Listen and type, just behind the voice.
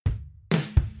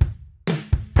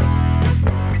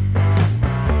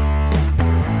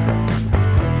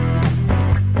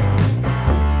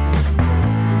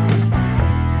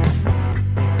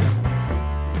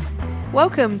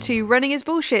Welcome to Running is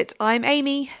Bullshit. I'm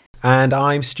Amy. And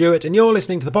I'm Stuart, and you're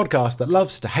listening to the podcast that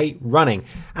loves to hate running.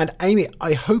 And Amy,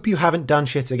 I hope you haven't done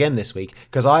shit again this week,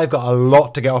 because I've got a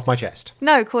lot to get off my chest.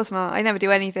 No, of course not. I never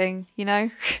do anything, you know.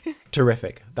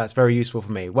 Terrific. That's very useful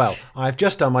for me. Well, I've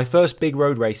just done my first big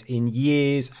road race in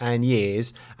years and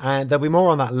years, and there'll be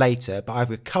more on that later, but I have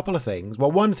a couple of things.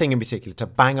 Well, one thing in particular to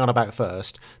bang on about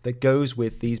first that goes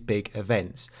with these big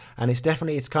events. And it's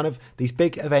kind of these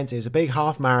big events. It's a big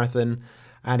half marathon,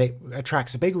 and it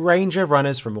attracts a big range of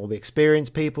runners, from all the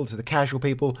experienced people to the casual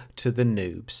people to the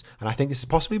noobs. And I think this is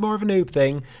possibly more of a noob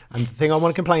thing. And the thing I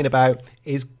want to complain about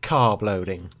is carb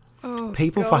loading. Oh,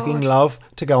 people God. fucking love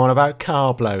to go on about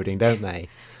carb loading, don't they?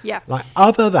 Yeah. Like,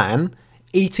 other than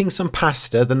eating some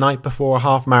pasta the night before a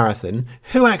half marathon,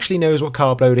 who actually knows what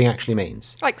carb loading actually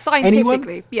means? Like scientifically.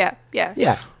 Anyone? Yeah.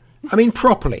 Yeah. I mean,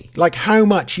 properly. Like, how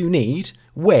much you need,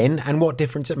 when, and what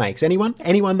difference it makes. Anyone?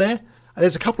 Anyone there?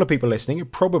 There's a couple of people listening who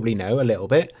probably know a little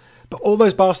bit, but all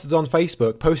those bastards on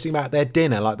Facebook posting about their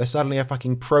dinner like they're suddenly a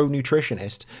fucking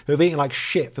pro-nutritionist who have eaten like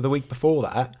shit for the week before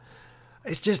that.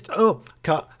 It's just,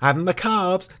 having my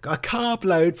carbs, got a carb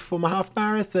load before my half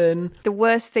marathon. The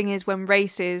worst thing is when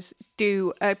races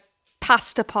do a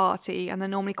pasta party, and they're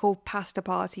normally called pasta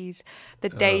parties, the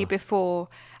day before.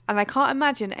 And I can't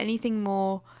imagine anything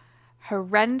more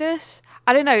horrendous.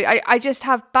 I don't know. I just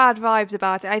have bad vibes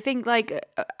about it. I think, like,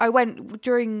 I went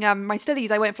during my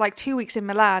studies, I went for like 2 weeks in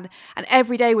Milan, and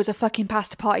every day was a fucking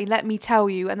pasta party, let me tell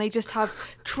you. And they just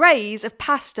have trays of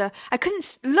pasta. I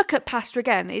couldn't look at pasta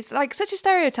again. It's like such a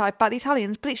stereotype about the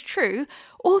Italians, but it's true.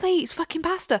 All they eat is fucking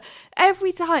pasta.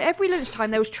 Every time, every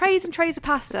lunchtime, there was trays and trays of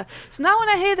pasta. So now when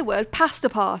I hear the word pasta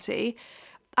party,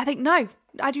 I think, no,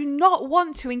 I do not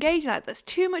want to engage in that. That's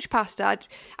too much pasta.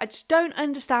 I just don't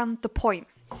understand the point.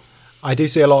 I do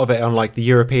see a lot of it on like the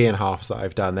European halves that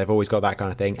I've done. They've always got that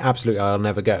kind of thing. Absolutely, I'll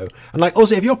never go. And like,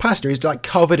 also, if your pasta is like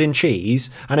covered in cheese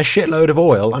and a shitload of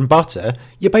oil and butter,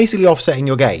 you're basically offsetting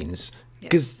your gains,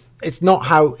 because it's not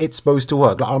how it's supposed to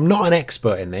work. Like, I'm not an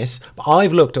expert in this, but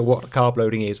I've looked at what carb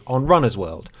loading is on Runner's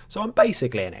World, so I'm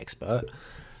basically an expert.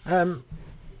 And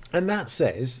that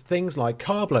says things like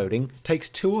carb loading takes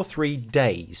 2 or 3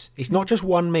 days. It's not just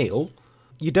one meal.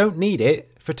 You don't need it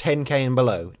for 10k and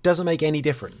below. It doesn't make any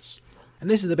difference. And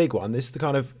this is the big one. This is the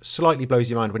kind of slightly blows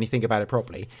your mind when you think about it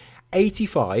properly.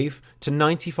 85 to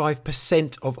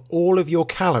 95% of all of your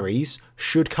calories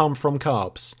should come from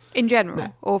carbs. In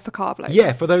general, or for carb loading?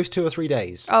 Yeah, for those 2 or 3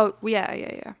 days. Oh,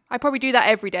 yeah. I probably do that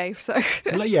every day, so...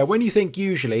 Like, yeah, when you think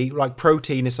usually, like,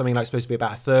 protein is something like supposed to be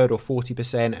about a third or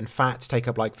 40%, and fats take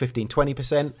up like 15,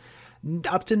 20%,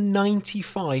 up to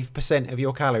 95% of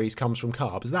your calories comes from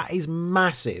carbs. That is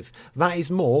massive. That is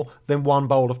more than one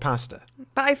bowl of pasta.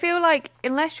 But I feel like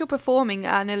unless you're performing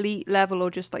at an elite level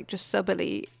or just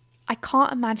sub-elite, I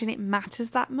can't imagine it matters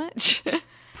that much.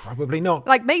 Probably not.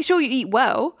 Like, make sure you eat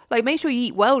well. Like, make sure you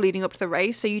eat well leading up to the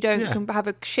race so you don't have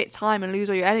a shit time and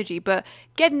lose all your energy. But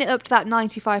getting it up to that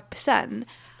 95%,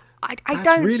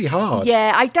 That's really hard.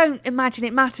 Yeah, I don't imagine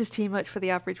it matters too much for the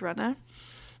average runner.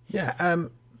 Yeah,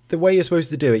 the way you're supposed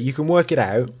to do it, you can work it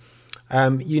out.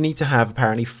 You need to have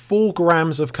apparently 4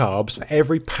 grams of carbs for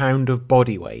every pound of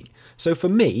body weight. So for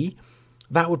me,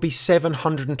 that would be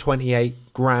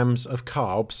 728 grams of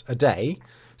carbs a day.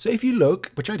 So if you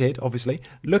look, which I did, obviously,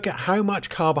 look at how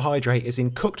much carbohydrate is in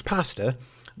cooked pasta,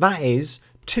 that is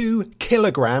 2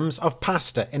 kilograms of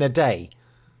pasta in a day.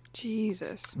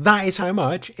 Jesus. That is how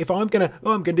much. If I'm going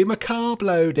to do my carb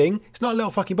loading, it's not a little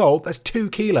fucking bowl, that's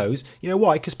 2 kilos. You know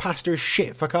why? Because pasta is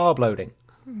shit for carb loading.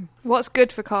 What's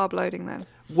good for carb loading then?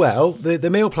 Well, the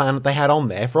meal plan that they had on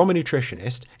there from a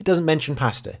nutritionist, it doesn't mention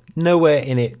pasta. Nowhere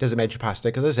in it does it mention pasta,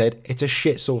 because as I said, it's a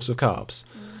shit source of carbs.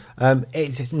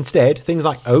 It's instead things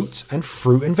like oats and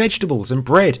fruit and vegetables and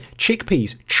bread,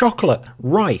 chickpeas, chocolate,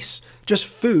 rice, just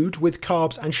food with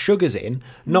carbs and sugars in,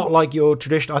 not like your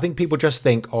traditional. I think people just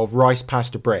think of rice,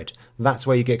 pasta, bread. That's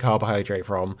where you get carbohydrate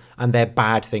from, and they're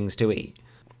bad things to eat.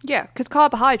 Yeah, because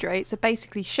carbohydrates are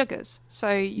basically sugars.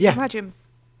 So you can imagine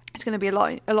it's going to be a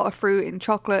lot of fruit and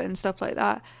chocolate and stuff like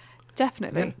that.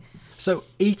 Definitely. Yeah. So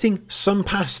eating some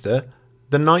pasta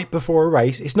the night before a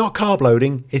race, it's not carb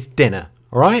loading, it's dinner.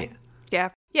 All right?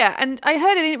 Yeah. Yeah, and I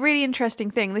heard a really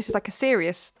interesting thing. This is like a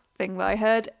serious thing that I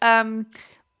heard.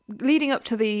 Leading up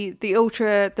to the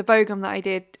Vogum that I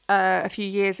did a few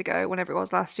years ago, whenever it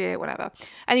was, last year, whatever.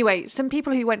 Anyway, some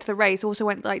people who went to the race also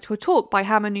went to a talk by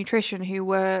Hammer Nutrition, who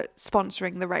were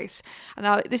sponsoring the race. And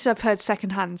now this I've heard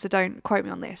secondhand, so don't quote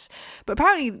me on this. But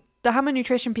apparently the Hammer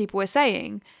Nutrition people were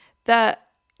saying that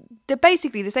they're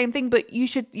basically the same thing, but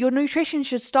your nutrition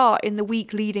should start in the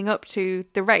week leading up to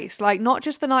the race, like not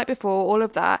just the night before, all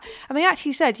of that. And they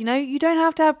actually said, you don't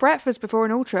have to have breakfast before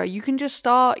an ultra. You can just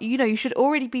start, you should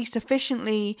already be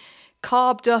sufficiently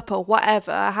carbed up or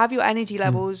whatever, have your energy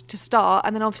levels to start,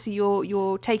 and then obviously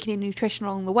you're taking in nutrition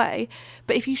along the way.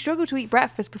 But if you struggle to eat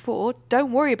breakfast before,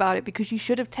 don't worry about it, because you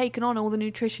should have taken on all the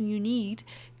nutrition you need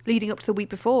leading up to the week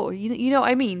before. You know what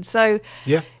I mean? So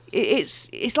yeah, it's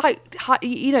like,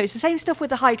 it's the same stuff with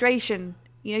the hydration.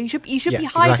 You should be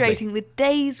hydrating exactly. the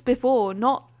days before,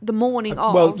 not the morning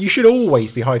of. Well, you should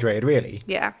always be hydrated, really.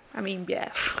 Yeah, I mean,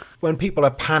 yeah. When people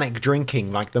are panic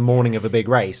drinking like the morning of a big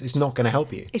race, it's not going to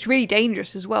help you. It's really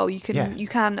dangerous as well. You can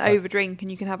overdrink,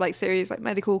 and you can have like serious like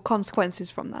medical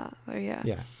consequences from that. So yeah.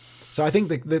 Yeah. So I think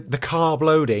the carb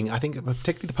loading, I think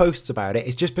particularly the posts about it,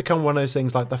 it's just become one of those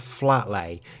things like the flat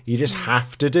lay. You just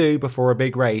have to do before a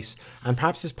big race. And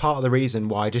perhaps it's part of the reason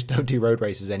why I just don't do road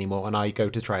races anymore and I go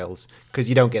to trails, because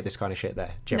you don't get this kind of shit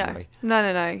there, generally.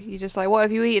 No. You just like, what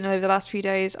have you eaten over the last few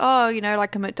days? Oh,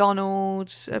 like a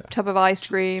McDonald's, a tub of ice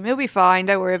cream. It'll be fine.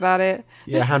 Don't worry about it.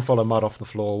 Yeah, a handful of mud off the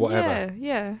floor, whatever.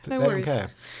 Yeah. No they worries. Don't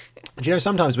care. And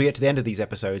sometimes we get to the end of these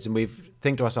episodes and we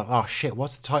think to ourselves, oh shit,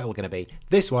 what's the title going to be?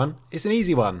 This one, it's an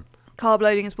easy one. Carb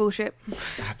loading is bullshit.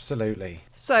 Absolutely.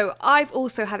 So I've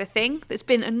also had a thing that's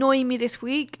been annoying me this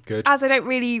week. Good. As I don't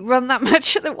really run that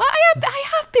much. I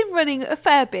have been running a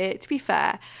fair bit, to be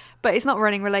fair. But it's not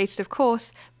running related, of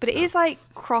course. But it is like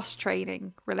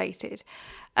cross-training related.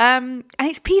 And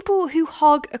it's people who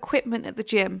hog equipment at the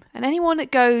gym. And anyone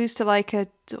that goes to like a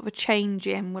sort of a chain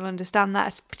gym will understand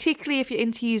that, particularly if you're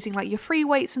into using like your free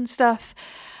weights and stuff.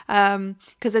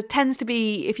 Because there tends to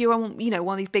be, if you're on,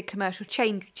 one of these big commercial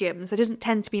chain gyms, there doesn't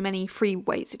tend to be many free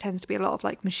weights. It tends to be a lot of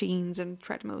like machines and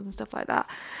treadmills and stuff like that.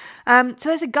 So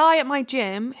there's a guy at my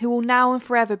gym who will now and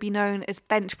forever be known as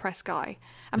Bench Press Guy.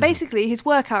 And basically his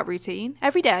workout routine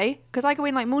every day, because I go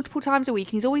in like multiple times a week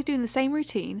and he's always doing the same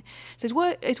routine.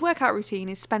 So his workout routine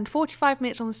is spend 45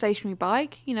 minutes on the stationary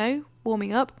bike,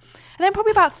 warming up. And then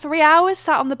probably about 3 hours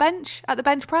sat on the bench at the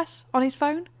bench press on his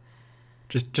phone.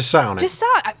 Just sat on it. Just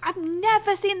sat. I've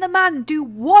never seen the man do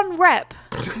one rep.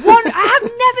 I have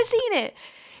never seen it.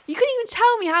 You couldn't even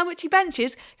tell me how much he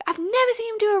benches. I've never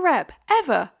seen him do a rep,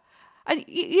 ever. And,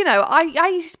 I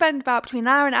used to spend about between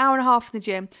an hour and a half in the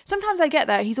gym. Sometimes I get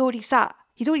there, he's already sat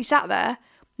there.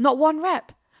 Not one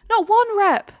rep.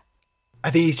 I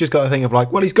think he's just got the thing of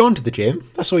like, well, he's gone to the gym.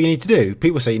 That's all you need to do.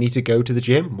 People say you need to go to the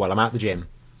gym. Well, I'm at the gym.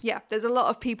 Yeah, there's a lot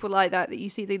of people like that you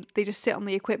see. They just sit on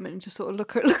the equipment and just sort of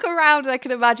look around. And I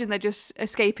can imagine they're just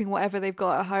escaping whatever they've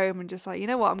got at home and just like, you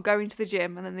know what, I'm going to the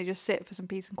gym. And then they just sit for some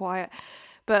peace and quiet.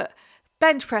 But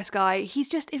Bench Press Guy, he's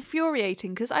just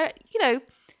infuriating because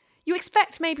you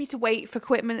expect maybe to wait for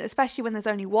equipment, especially when there's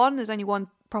only one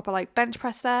proper like bench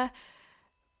press there.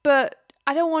 But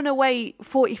I don't want to wait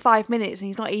 45 minutes and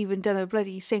he's not even done a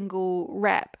bloody single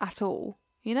rep at all.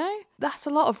 That's a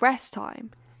lot of rest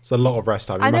time. It's a lot of rest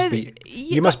time.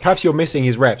 Perhaps you're missing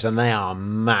his reps and they are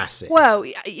massive. Well,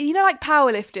 like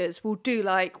powerlifters will do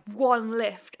like one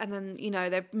lift and then,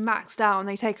 they're maxed out and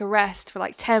they take a rest for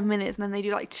like 10 minutes and then they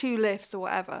do like 2 lifts or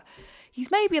whatever. He's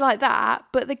maybe like that,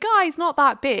 but the guy's not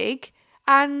that big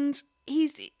and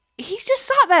he's just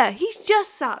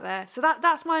sat there. So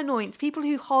that's my annoyance. People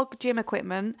who hog gym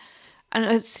equipment and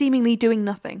are seemingly doing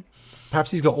nothing. Perhaps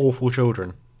he's got awful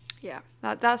children. Yeah,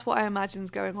 that's what I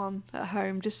imagine's going on at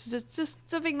home. Just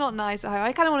something not nice at home.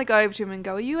 I kind of want to go over to him and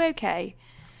go, "Are you okay?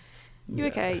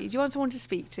 Okay? Do you want someone to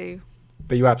speak to?"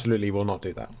 But you absolutely will not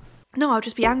do that. No, I'll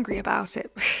just be angry about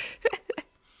it.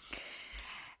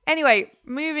 Anyway,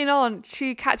 moving on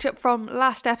to catch up from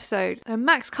last episode.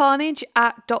 Max Carnage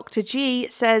at Dr. G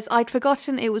says, I'd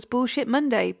forgotten it was Bullshit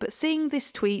Monday, but seeing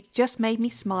this tweet just made me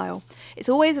smile. It's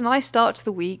always a nice start to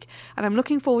the week, and I'm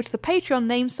looking forward to the Patreon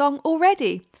name song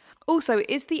already. Also,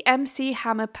 is the MC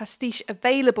Hammer pastiche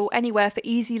available anywhere for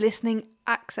easy listening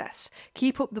access?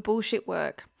 Keep up the bullshit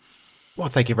work. Well,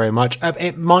 thank you very much.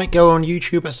 It might go on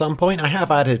YouTube at some point. I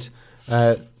have added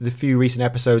the few recent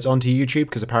episodes onto YouTube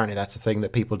because apparently that's a thing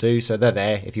that people do. So they're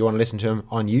there if you want to listen to them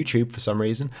on YouTube for some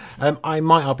reason. I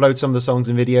might upload some of the songs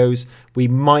and videos. We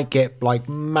might get like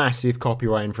massive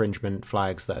copyright infringement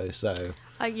flags though. So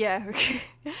yeah,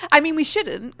 I mean we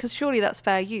shouldn't because surely that's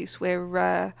fair use.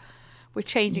 We're we're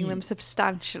changing them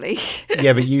substantially.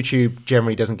 Yeah, but YouTube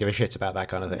generally doesn't give a shit about that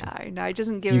kind of thing. No, it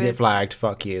doesn't If give you it. get flagged,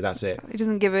 fuck you, that's it. It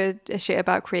doesn't give a shit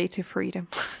about creative freedom.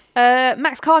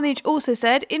 Max Carnage also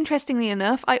said, interestingly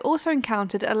enough, I also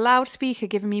encountered a loudspeaker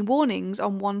giving me warnings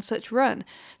on one such run.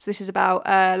 So this is about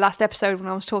last episode when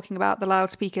I was talking about the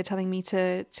loudspeaker telling me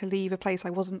to leave a place I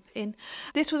wasn't in.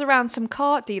 This was around some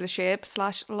car dealership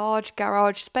 / large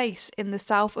garage space in the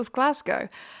south of Glasgow.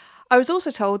 I was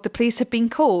also told the police had been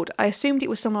called. I assumed it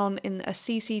was someone in a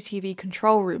CCTV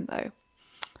control room though.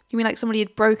 You mean like somebody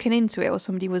had broken into it or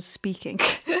somebody was speaking?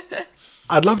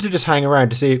 I'd love to just hang around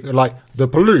to see if, like, the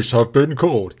police have been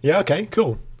called. Yeah, okay,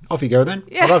 cool. Off you go then.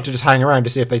 Yeah. I'd love to just hang around to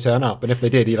see if they turn up. And if they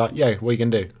did, you're like, yeah, what are you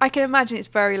going to do? I can imagine it's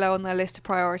very low on their list of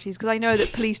priorities because I know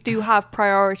that police do have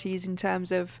priorities in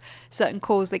terms of certain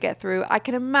calls they get through. I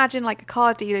can imagine like a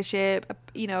car dealership,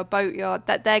 a boatyard,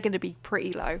 that they're going to be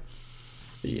pretty low.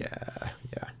 Yeah.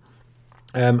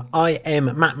 I am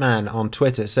Mattman on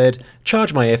Twitter said,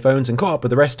 charged my earphones and caught up with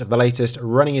the rest of the latest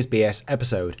Running His BS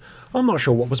episode. I'm not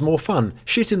sure what was more fun,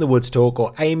 shit in the woods talk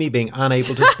or Amy being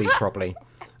unable to speak properly.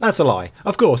 That's a lie.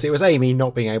 Of course, it was Amy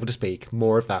not being able to speak.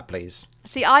 More of that, please.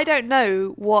 See, I don't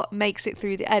know what makes it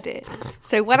through the edit.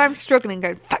 So when I'm struggling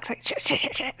going, fuck's sake,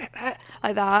 shit,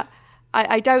 like that,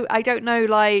 I don't know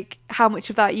like how much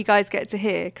of that you guys get to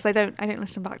hear because I don't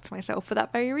listen back to myself for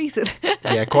that very reason.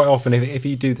 Yeah, quite often if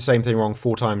you do the same thing wrong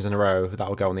 4 times in a row,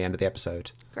 that'll go on the end of the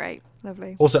episode. Great,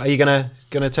 lovely. Also, are you gonna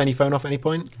turn your phone off at any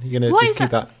point? Are you gonna What just is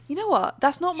keep that? You know what?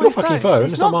 That's not It's my your fucking phone,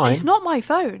 it's not mine. It's not my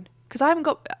phone because I haven't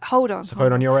got. Hold on. It's a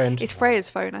phone on your end. It's Freya's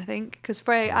phone, I think, because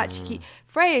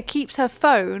Freya keeps her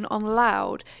phone on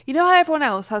loud. You know how everyone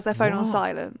else has their phone on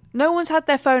silent? No one's had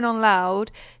their phone on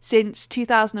loud since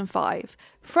 2005.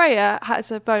 Freya has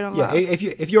her phone on loud. Yeah,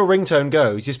 if your ringtone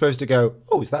goes, you're supposed to go,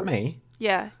 oh, is that me?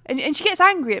 Yeah, and she gets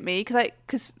angry at me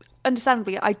because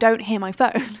understandably I don't hear my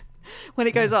phone when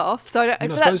it goes off. So I don't. You're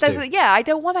not supposed to. Yeah, I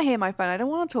don't want to hear my phone. I don't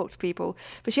want to talk to people.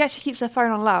 But she actually keeps her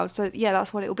phone on loud. So yeah,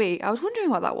 that's what it'll be. I was wondering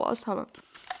what that was. Hold on.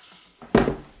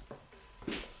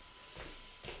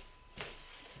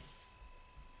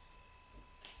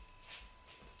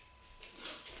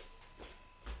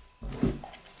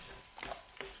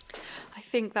 I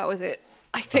think that was it.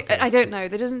 I don't know.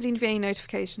 There doesn't seem to be any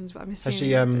notifications, but I'm Has assuming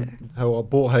she that's it.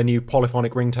 bought her new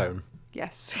polyphonic ringtone?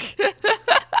 Yes.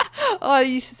 Oh, I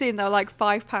used to see them. They were like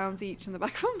 £5 each in the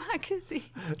back of a magazine.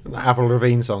 An Avril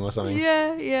Lavigne song or something?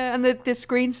 Yeah. And the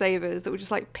screensavers that were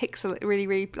just like pixel,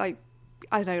 really, like,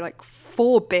 I don't know, like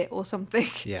 4-bit or something.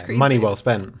 Yeah, money well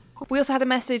spent. We also had a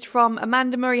message from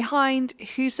Amanda Murray Hind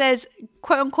who says,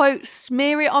 quote unquote,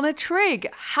 smear it on a trig.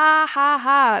 Ha ha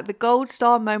ha. The gold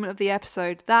star moment of the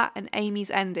episode. That and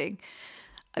Amy's ending.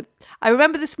 I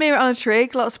remember the smear it on a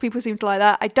trig. Lots of people seem to like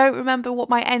that. I don't remember what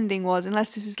my ending was,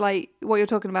 unless this is like what you're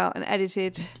talking about and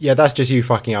edited. Yeah, that's just you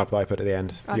fucking up that I put at the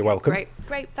end. Okay, You're welcome.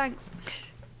 Great, thanks.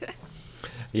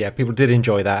 Yeah, people did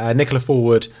enjoy that. Nicola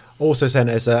Forward also sent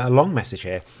us a long message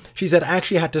here. She said, I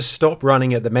actually had to stop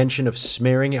running at the mention of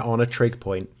smearing it on a trig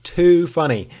point. Too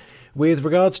funny. With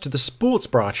regards to the sports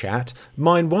bra chat,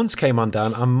 mine once came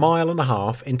undone 1.5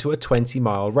 miles into a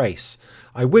 20-mile race.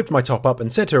 I whipped my top up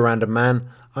and said to a random man,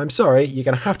 I'm sorry, you're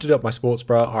going to have to do up my sports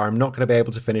bra or I'm not going to be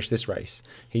able to finish this race.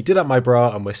 He did up my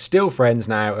bra and we're still friends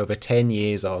now over 10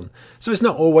 years on. So it's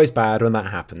not always bad when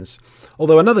that happens.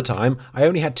 Although another time, I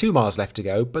only had 2 miles left to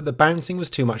go, but the bouncing was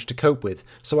too much to cope with,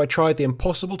 so I tried the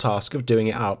impossible task of doing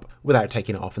it up without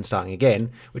taking it off and starting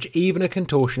again, which even a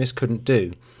contortionist couldn't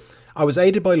do. I was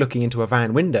aided by looking into a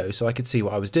van window so I could see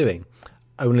what I was doing.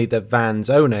 Only the van's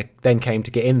owner then came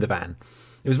to get in the van.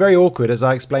 It was very awkward as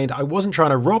I explained I wasn't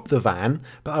trying to rob the van,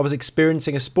 but I was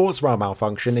experiencing a sports bra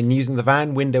malfunction and using the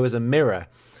van window as a mirror.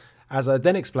 As I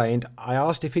then explained, I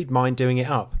asked if he'd mind doing it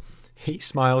up. He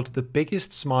smiled the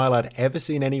biggest smile I'd ever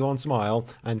seen anyone smile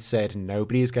and said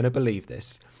nobody is going to believe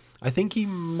this. I think he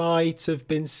might have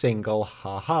been single,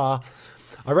 haha.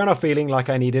 I ran off feeling like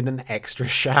I needed an extra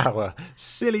shower.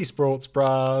 Silly sports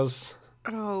bras.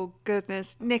 Oh,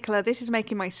 goodness. Nicola, this is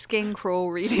making my skin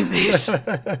crawl reading this.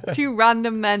 2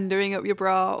 random men doing up your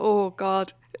bra. Oh,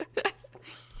 God.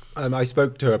 I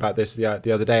spoke to her about this the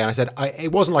other day and I said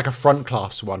it wasn't like a front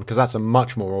clasp one because that's a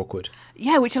much more awkward.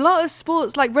 Yeah, which a lot of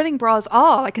sports, like running bras,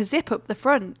 are like a zip up the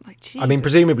front. Like, Jesus. I mean,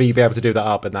 presumably you'd be able to do that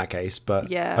up in that case, but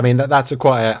yeah. I mean, that's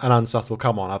quite an unsubtle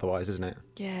come on otherwise, isn't it?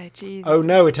 Yeah, Jesus. Oh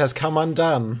no, it has come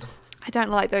undone. I don't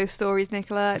like those stories,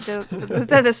 Nicola.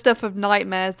 They're the stuff of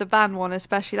nightmares. The van one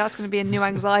especially. That's going to be a new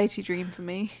anxiety dream for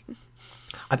me.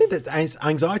 I think that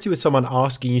anxiety with someone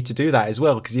asking you to do that as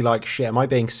well, because you're like, shit, am I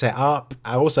being set up?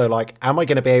 Also, like, am I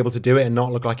going to be able to do it and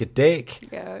not look like a dick?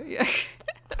 Yeah.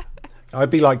 I'd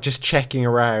be like just checking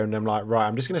around. I'm like, right,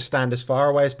 I'm just going to stand as far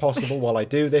away as possible while I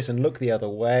do this and look the other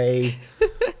way.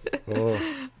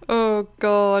 Oh,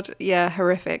 God. Yeah,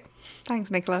 horrific.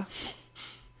 Thanks, Nicola.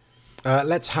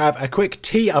 Let's have a quick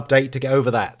tea update to get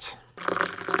over that.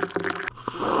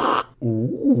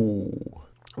 Ooh.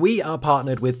 We are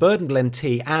partnered with Bird and Blend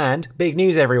Tea, and big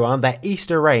news everyone, their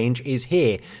Easter range is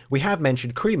here. We have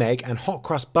mentioned cream egg and hot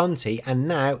crust bun tea, and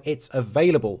now it's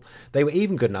available. They were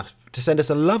even good enough to send us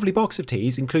a lovely box of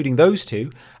teas, including those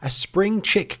two, a spring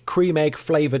chick cream egg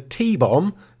flavoured tea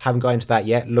bomb, haven't got into that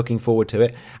yet, looking forward to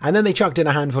it, and then they chucked in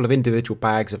a handful of individual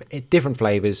bags of different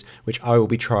flavours, which I will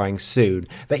be trying soon.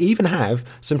 They even have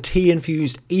some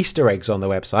tea-infused Easter eggs on their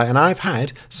website, and I've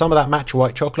had some of that matcha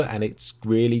white chocolate, and it's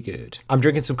really good. I'm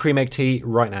drinking some cream egg tea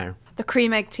right now. The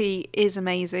cream egg tea is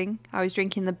amazing. I was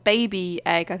drinking the baby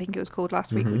egg, I think it was called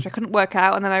last week, which I couldn't work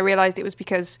out. And then I realised it was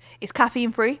because it's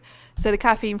caffeine free. So the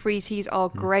caffeine free teas are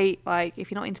great, like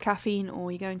if you're not into caffeine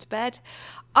or you're going to bed.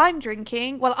 I'm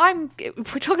drinking,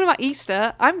 if we're talking about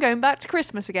Easter, I'm going back to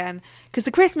Christmas again. Because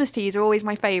the Christmas teas are always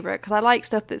my favourite. Because I like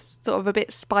stuff that's sort of a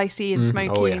bit spicy and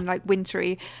smoky and like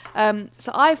wintry.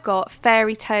 So I've got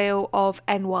Fairy Tale of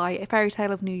NY, a Fairy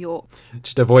Tale of New York.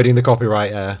 Just avoiding the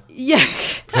copyright. Yeah.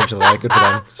 Potential there, good for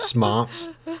them. Smarts.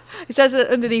 It says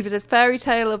underneath, it says Fairy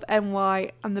Tale of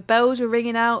NY, and the bells are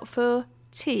ringing out for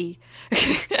tea.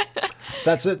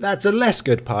 That's a less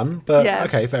good pun, but yeah.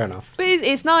 Okay, fair enough. But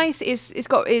it's nice. It's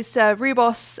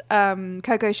rooibos,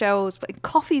 cocoa shells, but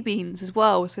coffee beans as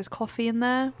well. So there's coffee in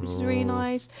there, which is really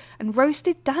nice, and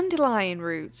roasted dandelion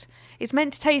root. It's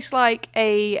meant to taste like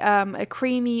a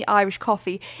creamy Irish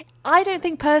coffee. I don't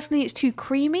think personally it's too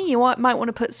creamy. You might want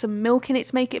to put some milk in it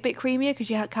to make it a bit creamier because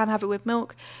you can have it with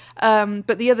milk.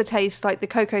 But the other tastes, like the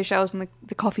cocoa shells and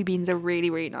the coffee beans, are really,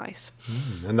 really nice.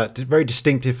 And that very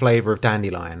distinctive flavour of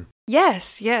dandelion.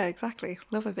 Yes, yeah, exactly.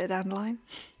 Love a bit of dandelion.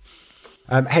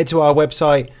 Head to our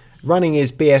website,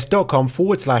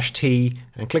 runningisbs.com/tea,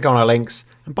 and click on our links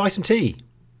and buy some tea.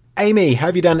 Amy,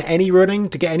 have you done any running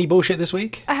to get any bullshit this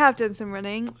week? I have done some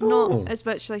running, not as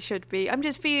much as I should be. I'm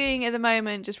just feeling at the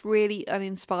moment just really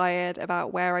uninspired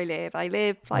about where I live. I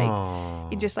live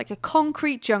in just like a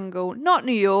concrete jungle, not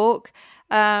New York.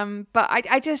 But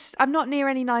I'm not near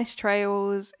any nice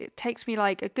trails. It takes me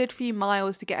like a good few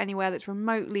miles to get anywhere that's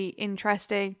remotely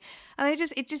interesting. And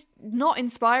it's just not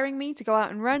inspiring me to go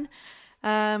out and run.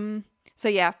 So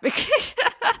yeah,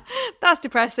 that's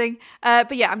depressing.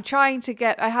 But yeah, I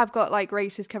have got like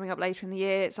races coming up later in the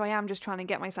year. So I am just trying to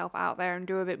get myself out there and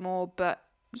do a bit more. But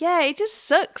yeah, it just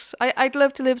sucks. I'd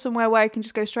love to live somewhere where I can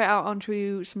just go straight out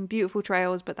onto some beautiful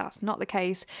trails, but that's not the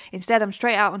case. Instead, I'm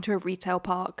straight out onto a retail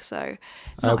park. So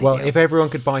if everyone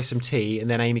could buy some tea and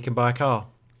then Amy can buy a car.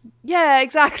 Yeah,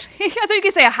 exactly. I thought you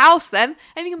could say a house then.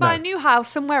 Amy can buy a new house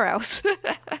somewhere else.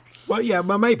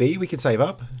 Well, maybe we could save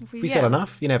up. If we sell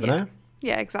enough, you never know.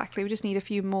 Yeah, exactly. We just need a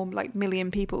few more like million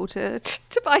people to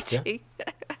buy tea.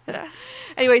 Yeah.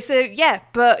 Anyway, so yeah,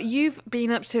 but you've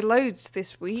been up to loads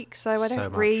this week, so I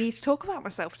don't really need to talk about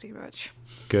myself too much.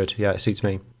 Good. Yeah, it suits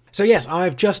me. So yes,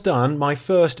 I've just done my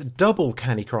first double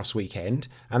Canicross weekend,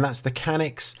 and that's the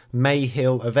Canix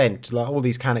Mayhill event. Like all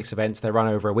these Canix events, they run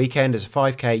over a weekend. There's a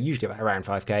 5K, usually about around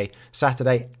 5K,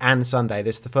 Saturday and Sunday.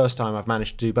 This is the first time I've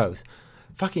managed to do both.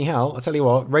 Fucking hell, I'll tell you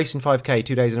what, racing 5K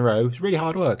 2 days in a row is really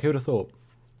hard work. Who would have thought?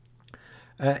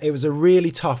 It was a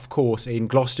really tough course in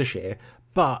Gloucestershire,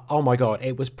 but oh my god,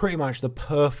 it was pretty much the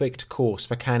perfect course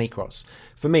for Canicross.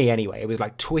 For me anyway, it was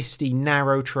like twisty,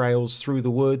 narrow trails through the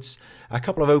woods, a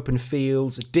couple of open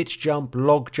fields, ditch jump,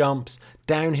 log jumps,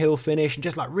 downhill finish, and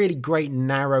just like really great,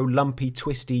 narrow, lumpy,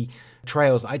 twisty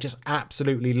trails that I just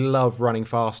absolutely love running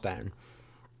fast down.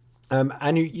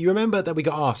 And you remember that we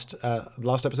got asked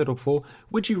last episode or before,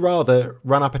 would you rather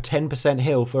run up a 10%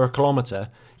 hill for a kilometre?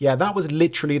 Yeah, that was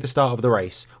literally the start of the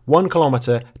race. 1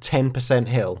 kilometre, 10%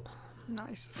 hill.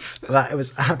 Nice. That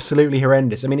was absolutely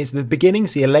horrendous. I mean, it's the beginning,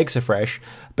 so your legs are fresh,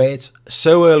 but it's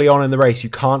so early on in the race you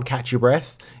can't catch your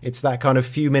breath. It's that kind of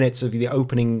few minutes of the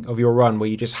opening of your run where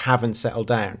you just haven't settled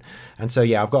down. And so,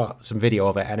 yeah, I've got some video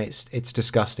of it, and it's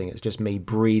disgusting. It's just me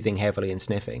breathing heavily and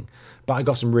sniffing. But I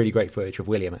got some really great footage of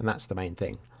William, and that's the main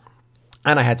thing.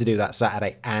 And I had to do that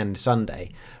Saturday and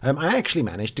Sunday. I actually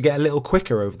managed to get a little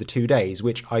quicker over the 2 days,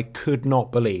 which I could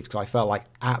not believe, because I felt like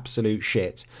absolute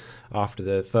shit after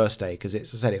the first day, because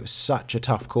as I said, it was such a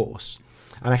tough course.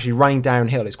 And actually running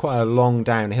downhill, it's quite a long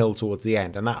downhill towards the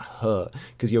end, and that hurt,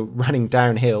 because you're running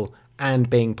downhill and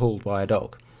being pulled by a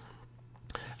dog.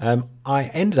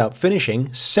 I ended up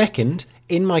finishing second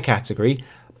in my category,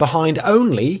 behind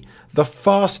only the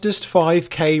fastest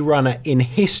 5k runner in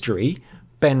history,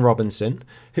 Ben Robinson,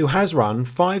 who has run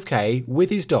 5k with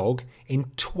his dog in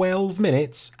 12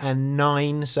 minutes and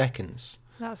 9 seconds.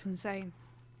 That's insane.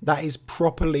 That is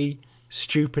properly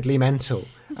stupidly mental.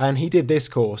 And he did this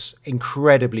course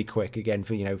incredibly quick. Again,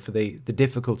 for the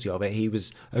difficulty of it, he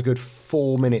was a good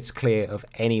 4 minutes clear of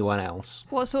anyone else.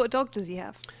 What sort of dog does he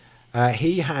have?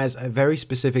 He has a very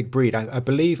specific breed. I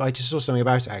believe I just saw something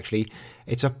about it, actually.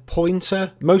 It's a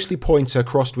pointer, mostly pointer,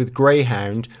 crossed with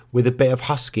greyhound with a bit of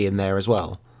husky in there as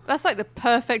well. That's like the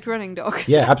perfect running dog.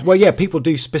 Yeah, well, yeah, people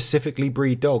do specifically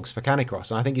breed dogs for Canicross,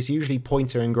 and I think it's usually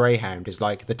pointer and greyhound is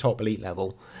like the top elite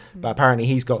level. But apparently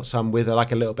he's got some with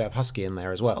like a little bit of husky in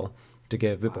there as well to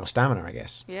give a bit more stamina, I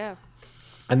guess. Yeah.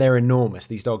 And they're enormous.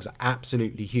 These dogs are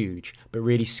absolutely huge, but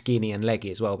really skinny and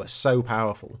leggy as well, but so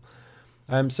powerful.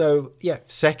 So, yeah,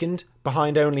 second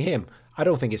behind only him. I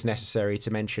don't think it's necessary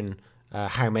to mention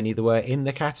how many there were in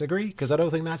the category, because I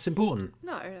don't think that's important.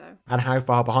 No. And how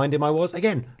far behind him I was,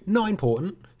 again, not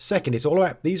important. Second, it's all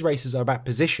about, these races are about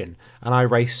position, and I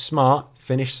raced smart,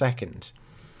 finished second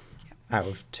out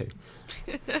of 2.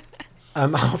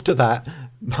 After that,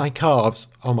 my calves,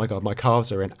 oh my God, my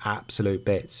calves are in absolute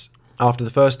bits. After the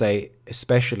first day,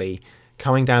 especially,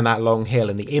 coming down that long hill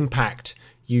and the impact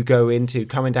you go into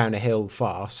coming down a hill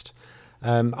fast.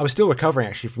 I was still recovering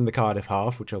actually from the Cardiff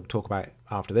half, which I'll talk about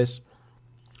after this.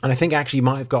 And I think I actually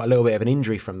might have got a little bit of an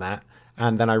injury from that.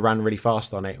 And then I ran really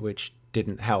fast on it, which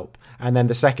didn't help. And then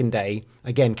the second day,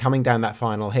 again, coming down that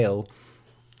final hill,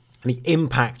 and the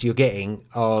impact you're getting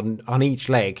on each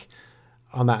leg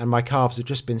on that. And my calves have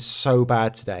just been so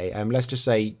bad today. Let's just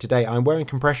say today I'm wearing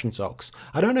compression socks.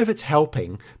 I don't know if it's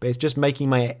helping, but it's just making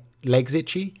my legs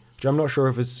itchy. I'm not sure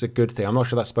if it's a good thing. I'm not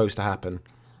sure that's supposed to happen.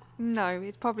 No,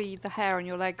 it's probably the hair on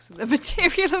your legs and the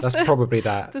material of That's probably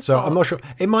that. So sock. I'm not sure.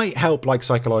 It might help, like,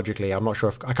 psychologically. I'm not sure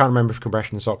if I can't remember if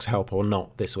compression socks help or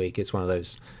not this week. It's one of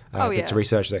those bits of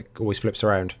research that always flips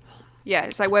around. Yeah,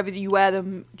 it's like whether you wear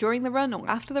them during the run or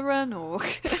after the run or...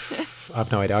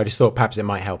 I've no idea. I just thought perhaps it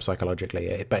might help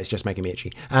psychologically, but it's just making me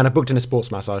itchy. And I booked in a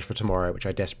sports massage for tomorrow, which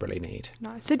I desperately need.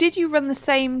 Nice. So did you run the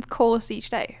same course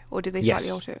each day, or did they slightly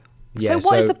Yes. alter it? Yeah, so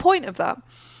what is the point of that?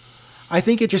 I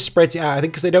think it just spreads it out. I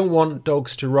think because they don't want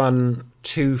dogs to run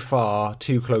too far,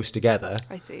 too close together.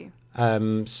 I see.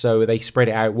 So they spread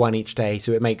it out one each day,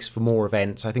 so it makes for more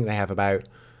events. I think they have about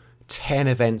 10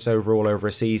 events overall over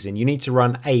a season. You need to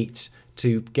run 8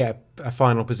 to get a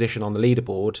final position on the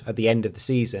leaderboard at the end of the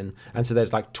season, and so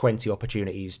there's like 20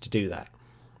 opportunities to do that.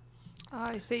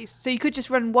 I see. So you could just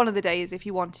run one of the days if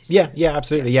you wanted to. Yeah,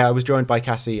 absolutely. Yeah, I was joined by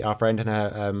Cassie, our friend, and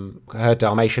her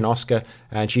Dalmatian Oscar,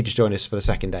 and she just joined us for the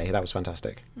second day. That was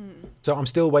fantastic. So I'm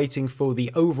still waiting for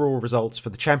the overall results for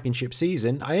the championship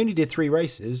season. I only did 3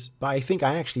 races, but I think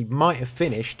I actually might have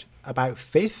finished about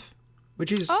 5th,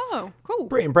 which is cool.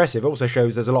 pretty impressive. Also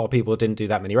shows there's a lot of people who didn't do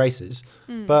that many races.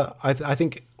 But I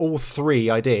think all 3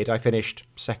 I did, I finished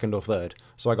 2nd or 3rd.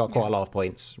 So I got quite a lot of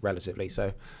points relatively.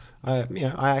 So... I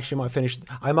actually might finish.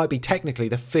 I might be technically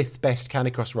the 5th best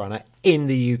Canicross runner in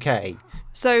the UK.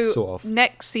 So sort of.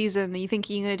 Next season, are you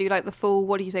thinking you're going to do like the full?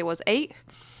 What do you say was 8?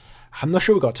 I'm not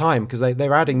sure we've got time because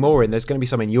they're adding more in. There's going to be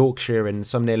some in Yorkshire and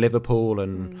some near Liverpool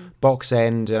and Box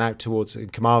End and out towards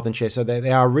Carmarthenshire. So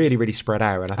they are really, really spread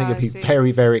out, and I think it'd be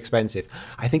very, very expensive.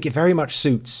 I think it very much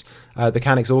suits the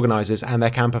Canics organisers and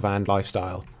their camper van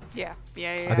lifestyle. Yeah.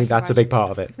 I think that's a big part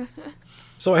of it.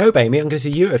 So I hope, Amy, I'm going to see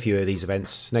you at a few of these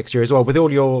events next year as well. With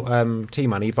all your tea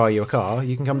money, buy you a car,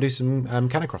 you can come do some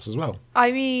Canicross as well.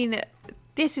 I mean,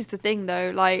 this is the thing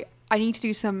though, like I need to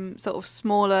do some sort of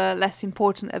smaller, less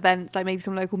important events, like maybe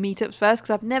some local meetups first,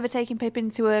 because I've never taken Pippin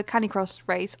to a Canicross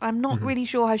race. I'm not really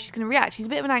sure how she's going to react. She's a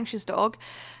bit of an anxious dog.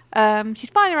 She's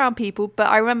fine around people, but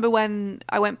I remember when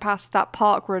I went past that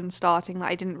park run starting that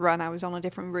I didn't run, I was on a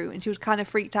different route, and she was kind of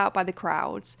freaked out by the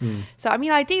crowds. So, I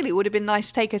mean, ideally it would have been nice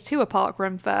to take her to a park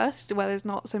run first, where there's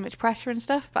not so much pressure and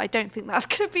stuff, but I don't think that's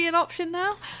going to be an option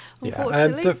now,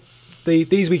 unfortunately.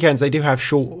 These weekends, they do have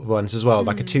short ones as well,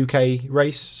 like a 2K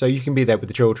race, so you can be there with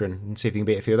the children and see if you can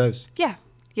beat a few of those. Yeah.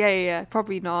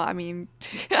 Probably not. I mean...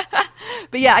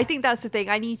 But yeah, I think that's the thing.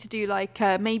 I need to do like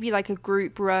maybe like a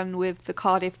group run with the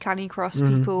Cardiff Canicross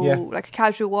people, like a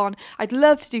casual one. I'd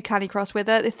love to do Canicross with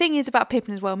her. The thing is about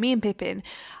Pippin as well, me and Pippin,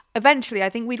 eventually I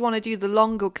think we'd want to do the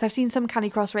longer, because I've seen some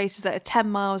Canicross races that are 10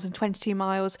 miles and 22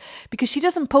 miles, because she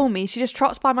doesn't pull me, she just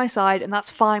trots by my side, and that's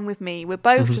fine with me. We're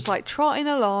both just like trotting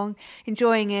along,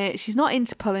 enjoying it. She's not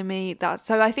into pulling me.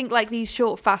 So I think like these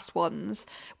short, fast ones,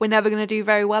 we're never going to do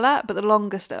very well at, but the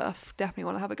longer stuff, definitely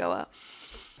want to have a go at.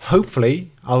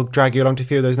 Hopefully, I'll drag you along to a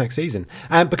few of those next season.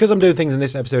 And because I'm doing things in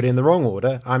this episode in the wrong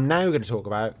order, I'm now going to talk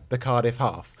about the Cardiff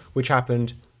Half, which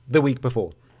happened the week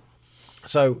before.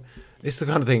 So, It's the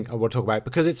kind of thing I want to talk about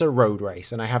because it's a road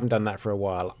race and I haven't done that for a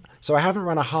while. So I haven't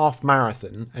run a half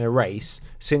marathon in a race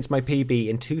since my PB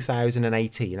in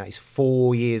 2018. That is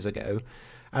 4 years ago.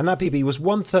 And that PB was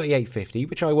 1:38.50,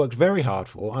 which I worked very hard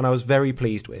for and I was very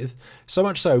pleased with. So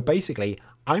much so, basically,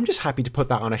 I'm just happy to put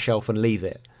that on a shelf and leave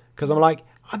it. Because I'm like,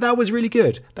 oh, that was really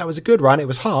good. That was a good run. It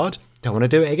was hard. Don't want to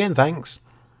do it again, thanks.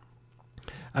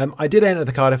 I did enter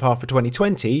the Cardiff Half for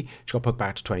 2020, which got put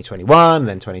back to 2021,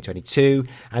 then 2022,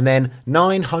 and then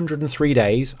 903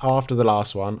 days after the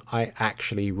last one, I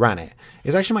actually ran it.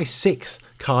 It's actually my 6th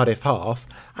Cardiff Half,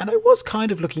 and I was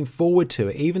kind of looking forward to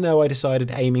it, even though I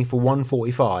decided aiming for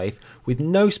 1:45 with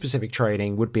no specific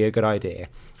training would be a good idea.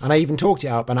 And I even talked it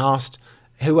up and asked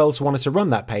who else wanted to run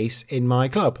that pace in my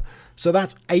club. So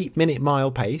that's 8-minute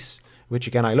mile pace, which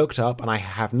again I looked up, and I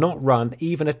have not run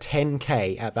even a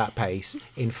 10k at that pace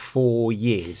in 4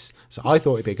 years. So I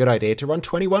thought it'd be a good idea to run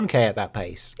 21k at that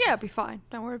pace. Yeah, it'll be fine.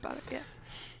 Don't worry about it. Yeah.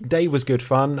 Day was good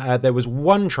fun. There was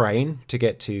one train to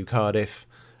get to Cardiff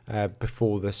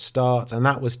before the start, and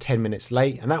that was 10 minutes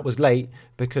late. And that was late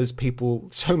because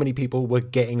so many people were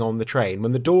getting on the train.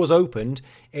 When the doors opened,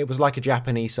 it was like a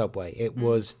Japanese subway. It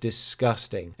was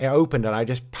disgusting. It opened and I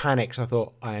just panicked. I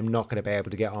thought, I am not going to be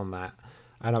able to get on that.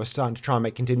 And I was starting to try and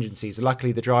make contingencies.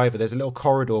 Luckily, there's a little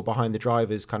corridor behind the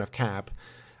driver's kind of cab,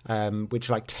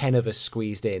 which like 10 of us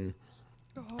squeezed in.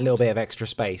 God. A little bit of extra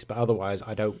space, but otherwise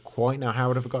I don't quite know how I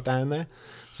would have got down there.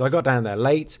 So I got down there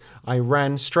late. I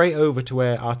ran straight over to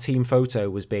where our team photo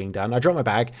was being done. I dropped my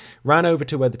bag, ran over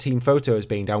to where the team photo was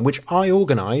being done, which I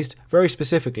organised very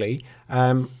specifically.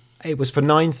 It was for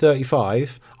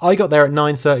 9:35. I got there at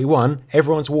 9:31.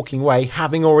 Everyone's walking away,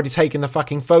 having already taken the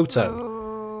fucking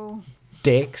photo.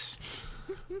 Dicks.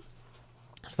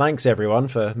 So thanks everyone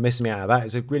for missing me out of that.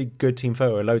 It's a really good team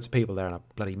photo, loads of people there, and I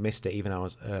bloody missed it even though I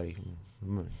was early.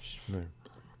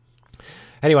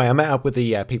 Anyway, I met up with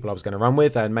the people I was going to run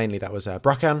with, and mainly that was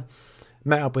Brakan.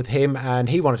 Met up with him, and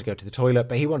he wanted to go to the toilet,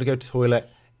 but he wanted to go to the toilet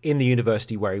in the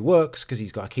university where he works because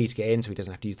he's got a key to get in, so he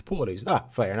doesn't have to use the portaloos.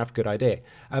 Fair enough, good idea.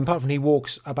 And apart from he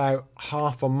walks about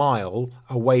half a mile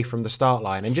away from the start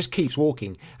line and just keeps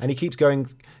walking, and he keeps going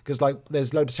because like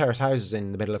there's loads of terrace houses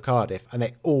in the middle of Cardiff and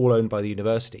they're all owned by the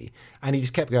university, and he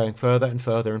just kept going further and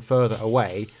further and further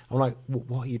away. I'm like,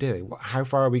 what are you doing? How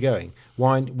far are we going?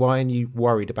 Why aren't you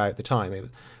worried about the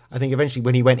time? I think eventually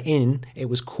when he went in, it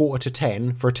was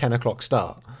 9:45 for a 10 o'clock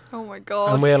start. Oh my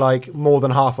god! And we're like more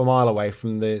than half a mile away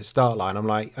from the start line. I'm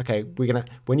like, okay,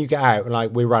 when you get out,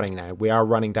 like we're running now. We are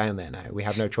running down there now. We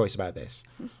have no choice about this.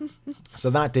 So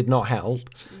that did not help.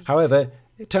 However,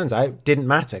 it turns out it didn't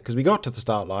matter because we got to the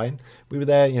start line. We were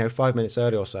there, 5 minutes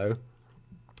early or so,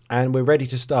 and we're ready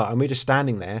to start. And we're just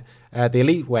standing there. The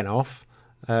elite went off,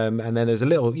 and then there's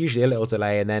usually a little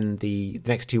delay, and then the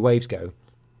next two waves go.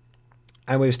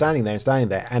 And we were standing there,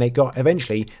 and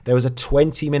eventually there was a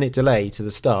 20-minute delay to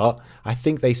the start. I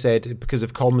think they said because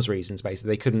of comms reasons,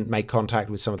 basically, they couldn't make contact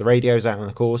with some of the radios out on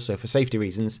the course. So for safety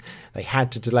reasons, they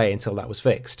had to delay until that was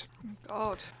fixed. Oh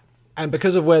God. And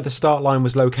because of where the start line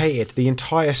was located, the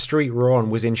entire street we're on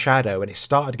was in shadow, and it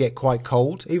started to get quite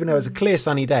cold, even though it was a clear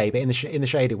sunny day, but in the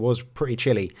shade it was pretty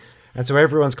chilly. And so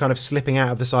everyone's kind of slipping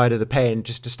out of the side of the pen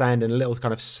just to stand in a little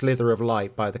kind of slither of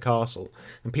light by the castle.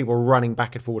 And people running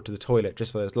back and forward to the toilet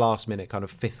just for those last minute kind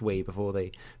of fifth wee before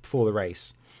the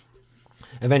race.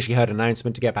 Eventually heard an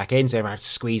announcement to get back in, so everyone had to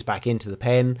squeeze back into the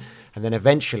pen. And then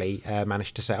eventually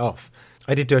managed to set off.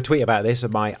 I did do a tweet about this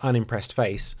of my unimpressed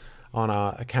face on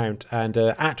our account, and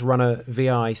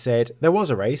 @RunnerVI said there was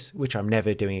a race, which I'm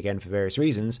never doing again for various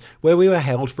reasons, where we were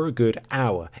held for a good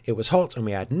hour. It was hot and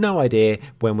we had no idea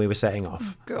when we were setting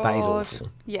off. God. That is awful.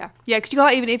 Yeah, because you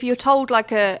can't even, if you're told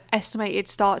like a estimated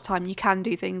start time, you can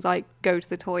do things like go to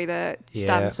the toilet,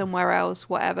 stand somewhere else,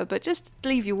 whatever, but just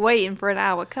leave you waiting for an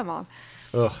hour, come on.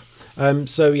 Ugh.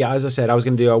 So yeah, as I said, I was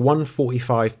going to do a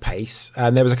 1:45 pace,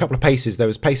 and there was a couple of paces. There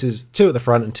was paces 2 at the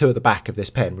front and 2 at the back of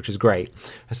this pen, which is great.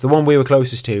 As the one we were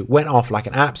closest to went off like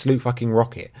an absolute fucking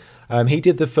rocket. He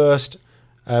did the first,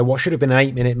 what should have been an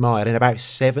 8-minute mile in about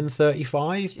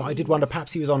 7:35, but I did wonder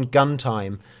perhaps he was on gun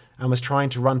time and was trying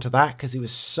to run to that because it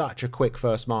was such a quick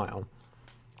first mile.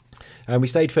 We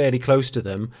stayed fairly close to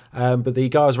them, but the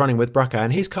guy I was running with, Brucker,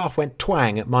 and his calf went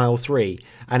twang at mile 3,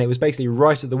 and it was basically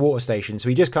right at the water station, so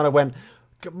he just kind of went,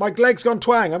 my leg's gone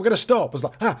twang, I'm going to stop. I was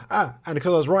like, and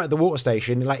because I was right at the water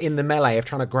station, like in the melee of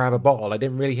trying to grab a bottle,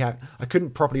 I couldn't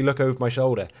properly look over my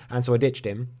shoulder, and so I ditched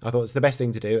him. I thought it's the best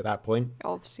thing to do at that point.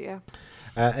 Obviously, yeah.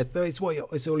 It's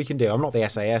all you can do. I'm not the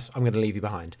SAS, I'm going to leave you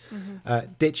behind.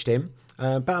 Ditched him.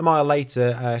 About a mile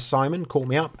later, Simon caught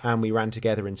me up and we ran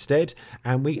together instead,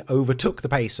 and we overtook the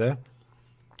pacer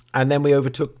And then we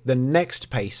overtook the next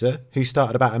pacer, who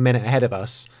started about a minute ahead of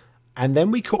us. And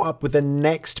then we caught up with the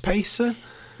next pacer.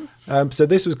 So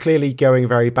this was clearly going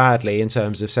very badly in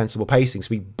terms of sensible pacing. So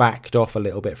we backed off a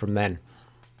little bit from then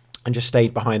and just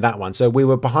stayed behind that one. So we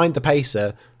were behind the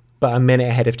pacer, but a minute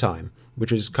ahead of time,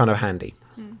 which was kind of handy.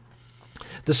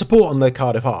 The support on the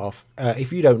Cardiff Half,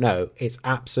 if you don't know, it's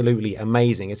absolutely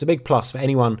amazing. It's a big plus for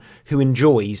anyone who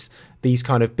enjoys these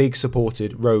kind of big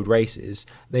supported road races.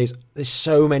 There's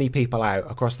so many people out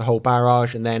across the whole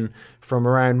barrage, and then from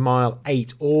around mile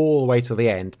 8 all the way to the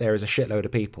end, there is a shitload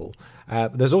of people.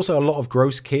 There's also a lot of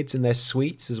gross kids in their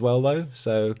suites as well, though.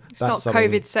 So it's not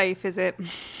COVID safe, is it?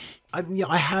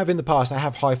 I have in the past. I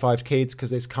have high-fived kids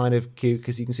because it's kind of cute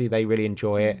because you can see they really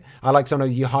enjoy it. I like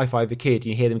sometimes you high-five a kid and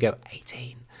you hear them go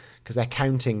 18 because they're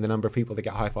counting the number of people they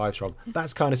get high-fives from.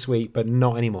 That's kind of sweet, but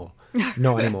not anymore.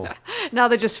 Not anymore. Now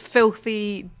they're just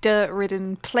filthy,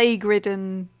 dirt-ridden,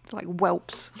 plague-ridden, like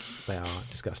whelps. They are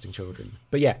disgusting children.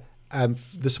 But yeah,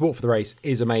 the support for the race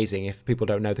is amazing. If people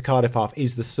don't know, the Cardiff Half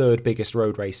is the third biggest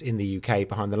road race in the UK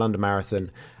behind the London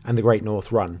Marathon and the Great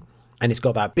North Run. And it's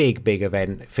got that big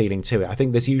event feeling to it. I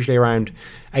think there's usually around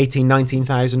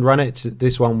 19,000 run it.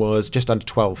 This one was just under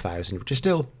 12,000, which is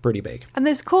still pretty big. And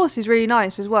this course is really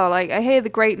nice as well. Like, I hear the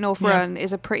Great North Run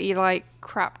is a pretty, like,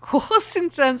 crap course in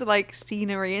terms of, like,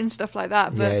 scenery and stuff like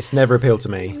that. But yeah, it's never appealed to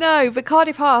me. No, but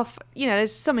Cardiff Half, you know,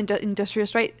 there's some industrial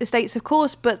estates, of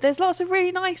course, but there's lots of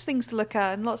really nice things to look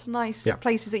at and lots of nice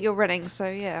places that you're running. So,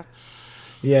 yeah.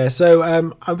 Yeah,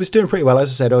 so I was doing pretty well. As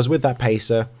I said, I was with that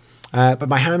pacer. But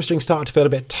my hamstring started to feel a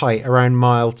bit tight around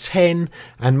mile 10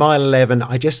 and mile 11.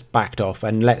 I just backed off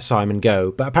and let Simon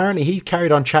go. But apparently he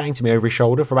carried on chatting to me over his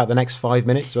shoulder for about the next 5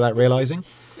 minutes without realising.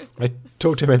 I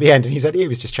talked to him at the end and he said he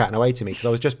was just chatting away to me because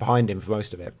I was just behind him for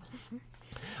most of it.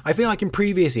 I feel like in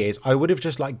previous years, I would have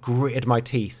just like gritted my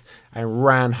teeth and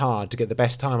ran hard to get the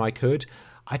best time I could.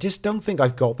 I just don't think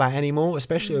I've got that anymore,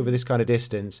 especially over this kind of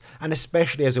distance, and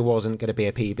especially as it wasn't going to be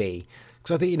a PB.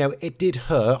 Because I think, you know, it did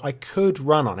hurt. I could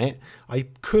run on it. I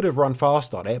could have run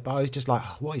fast on it, but I was just like,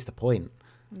 oh, what is the point?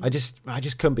 I just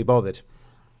couldn't be bothered.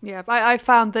 Yeah, but I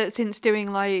found that since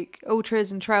doing like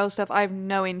ultras and trail stuff, I have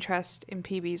no interest in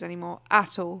PBs anymore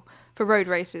at all for road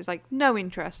races. Like, no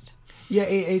interest. Yeah,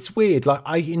 it's weird. Like,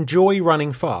 I enjoy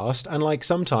running fast, and like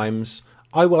sometimes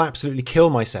I will absolutely kill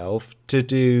myself to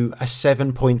do a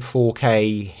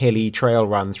 7.4k hilly trail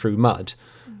run through mud.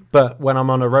 But when I'm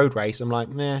on a road race, I'm like,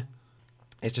 meh,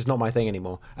 it's just not my thing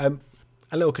anymore.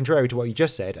 A little contrary to what you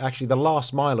just said, actually, the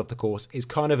last mile of the course is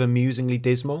kind of amusingly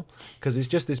dismal because it's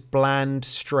just this bland,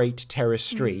 straight terrace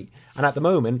street. And at the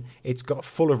moment, it's got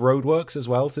full of roadworks as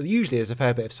well. So usually there's a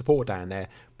fair bit of support down there.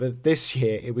 But this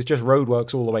year, it was just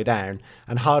roadworks all the way down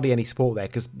and hardly any support there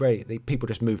because really, people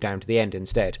just moved down to the end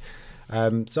instead.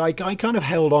 So I kind of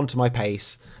held on to my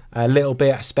pace a little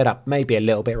bit. I sped up maybe a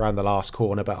little bit around the last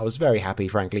corner, but I was very happy,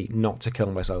 frankly, not to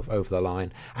kill myself over the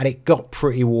line. And it got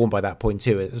pretty warm by that point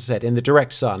too. As I said, in the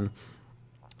direct sun,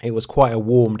 it was quite a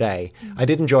warm day. I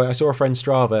did enjoy it. I saw a friend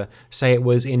Strava say it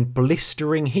was in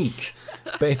blistering heat.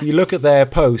 But if you look at their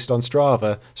post on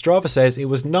Strava, Strava says it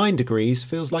was 9 degrees,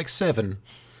 feels like 7.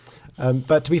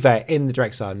 But to be fair, in the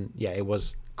direct sun, yeah, it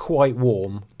was quite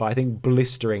warm, but I think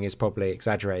blistering is probably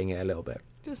exaggerating it a little bit.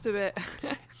 Just a bit.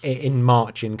 In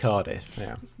March in Cardiff,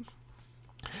 yeah.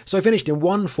 So I finished in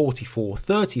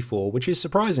 1:44.34, which is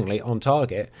surprisingly on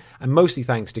target, and mostly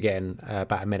thanks to getting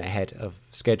about a minute ahead of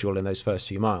schedule in those first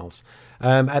few miles.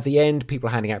 At the end, people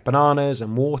were handing out bananas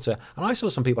and water, and I saw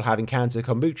some people having cans of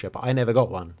kombucha, but I never got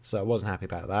one, so I wasn't happy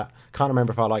about that. Can't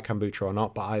remember if I like kombucha or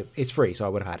not, but it's free, so I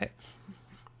would have had it.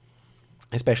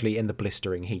 Especially in the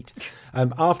blistering heat.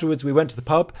 Afterwards, we went to the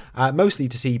pub, mostly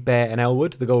to see Bear and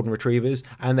Elwood, the Golden Retrievers,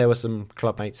 and there were some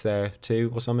clubmates there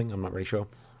too, or something. I'm not really sure.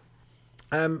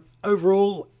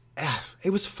 Overall, it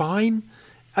was fine.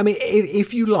 I mean,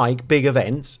 if you like big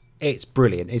events, it's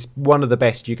brilliant. It's one of the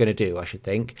best you're going to do, I should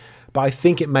think. But I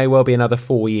think it may well be another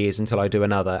 4 years until I do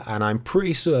another, and I'm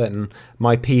pretty certain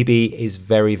my PB is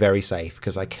very, very safe,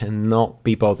 because I cannot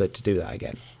be bothered to do that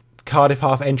again. Cardiff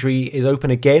Half entry is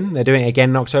open again. They're doing it again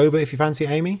in October, if you fancy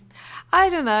it, Amy. I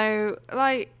don't know.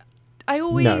 Like, I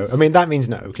always... No, I mean, that means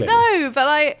no, clearly. No, but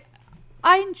like,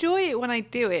 I enjoy it when I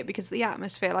do it because of the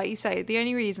atmosphere. Like you say, the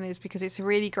only reason is because it's a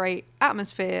really great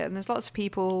atmosphere and there's lots of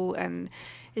people and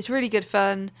it's really good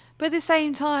fun. But at the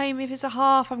same time, if it's a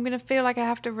half, I'm going to feel like I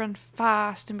have to run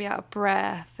fast and be out of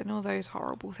breath and all those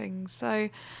horrible things. So...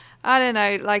 I don't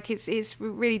know, like it's a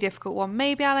really difficult one.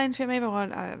 Maybe I'll enter it, maybe I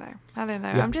won't. I don't know.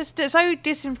 Yeah. I'm just so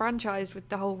disenfranchised with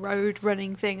the whole road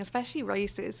running thing, especially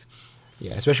races.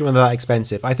 Yeah, especially when they're that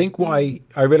expensive. I think what I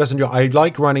realised I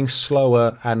like running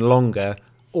slower and longer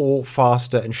or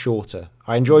faster and shorter.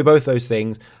 I enjoy both those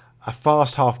things. A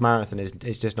fast half marathon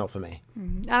is just not for me.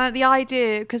 And the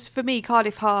idea, because for me,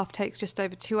 Cardiff half takes just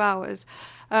over 2 hours.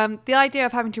 The idea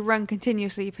of having to run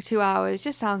continuously for 2 hours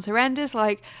just sounds horrendous.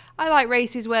 Like, I like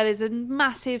races where there's a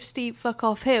massive steep fuck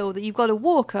off hill that you've got to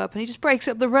walk up, and it just breaks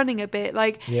up the running a bit.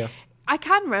 Like, Yeah. I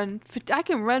can run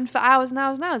for hours and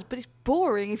hours and hours, but it's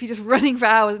boring if you're just running for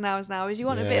hours and hours and hours. You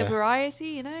want a bit of variety,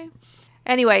 you know?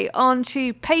 Anyway, on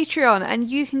to Patreon, and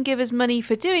you can give us money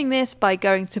for doing this by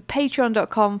going to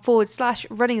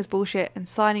patreon.com/runningisbullshit and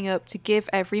signing up to give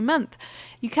every month.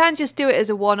 You can just do it as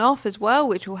a one-off as well,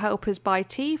 which will help us buy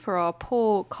tea for our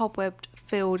poor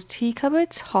cobweb-filled tea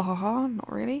cupboard. Ha ha ha,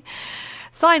 not really.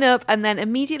 Sign up and then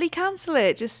immediately cancel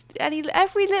it. Just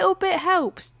every little bit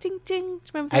helps. Ding ding.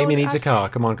 Remember Amy needs a car.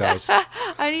 Come on, guys.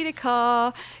 I need a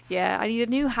car. Yeah, I need a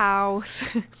new house.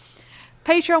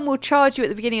 Patreon will charge you at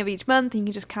the beginning of each month, and you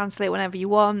can just cancel it whenever you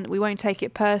want. We won't take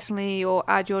it personally or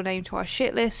add your name to our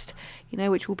shit list,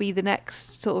 which will be the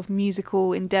next sort of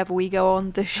musical endeavour we go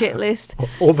on, the shit list.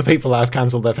 All the people that have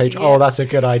cancelled their Patreon. Yeah. Oh, that's a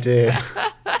good idea.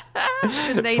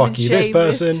 Fuck you this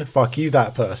person, list. Fuck you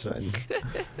that person.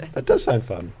 That does sound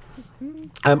fun.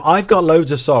 I've got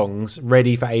loads of songs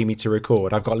ready for Amy to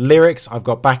record. I've got lyrics, I've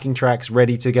got backing tracks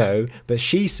ready to go, but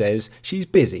she says she's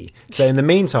busy. So in the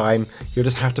meantime, you'll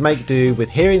just have to make do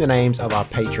with hearing the names of our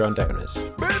Patreon donors.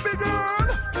 Baby girl,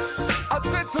 I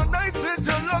said tonight is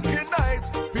your lucky night.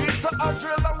 Peter Andre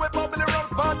along with Bubbly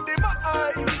Rock Bandy my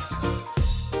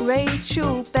eyes.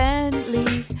 Rachel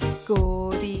Bentley,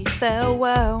 Gordy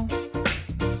Thelwell,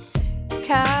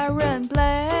 Karen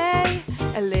Blay,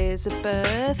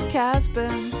 Elizabeth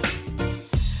Casburn,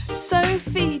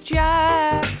 Sophie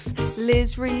Jacks,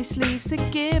 Liz Reese, Lisa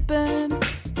Gibbon,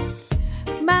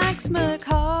 Max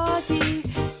McHardy,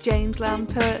 James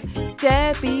Lampert,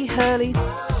 Debbie Hurley,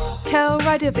 Kel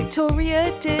Ryder,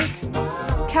 Victoria Dick,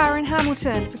 Karen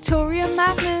Hamilton, Victoria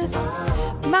Magnus,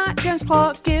 Matt Jones,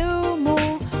 Clark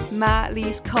Gilmore, Matt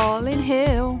Lees, Colin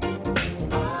Hill,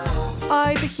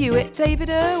 Ivor Hewitt, David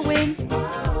Irwin,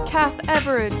 Kath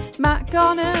Everard, Matt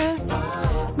Garner,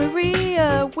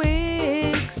 Maria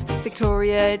Wiggs,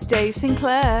 Victoria Dave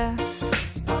Sinclair,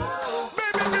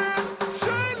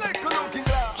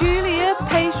 Julia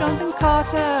Page, Jonathan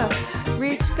Carter,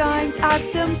 Rich Skymed,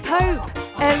 Adam Pope,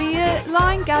 Elliot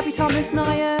Line, Gabby Thomas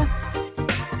Nyer,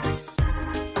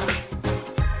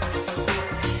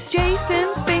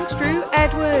 Jason Spinks, Drew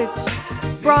Edwards,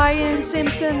 Brian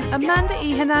Simpson, Amanda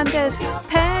E. Hernandez,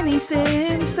 Penny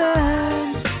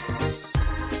Simpson.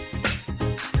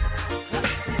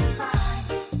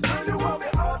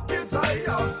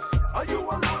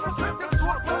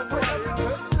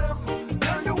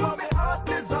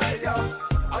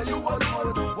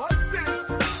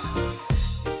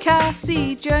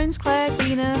 Cassie Jones, Claire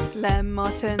Dina, Lem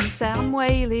Martin, Sam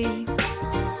Whaley,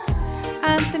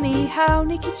 Anthony Howe,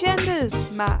 Nikki Genders,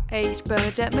 Matt H,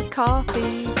 Bernadette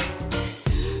McCarthy,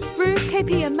 Ruth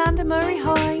KP, Amanda Murray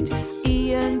Hind,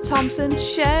 Ian Thompson,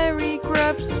 Sherry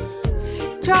Grubbs,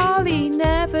 Charlie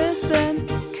Neverson,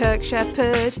 Kirk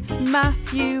Shepherd,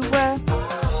 Matthew Webb,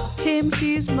 Tim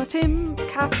Hughes, Tim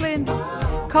Kaplan,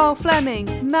 Carl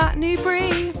Fleming, Matt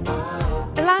Newbury,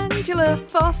 Angela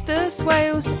Foster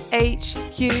Swales, H.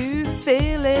 Hugh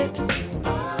Phillips,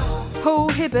 Paul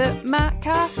Hibbert, Matt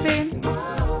Caffin,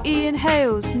 Ian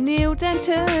Hales, Neil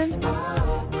Denton,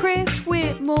 Chris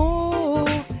Whitmore,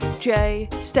 J.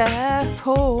 Steph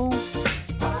Hall.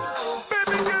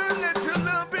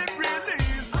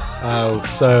 Oh,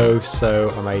 so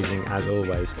amazing as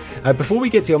always. Before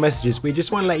we get to your messages, we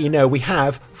just want to let you know we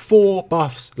have 4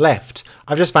 buffs left.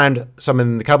 I've just found some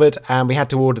in the cupboard and we had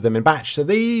to order them in batch, so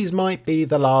these might be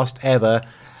the last ever,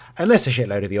 unless a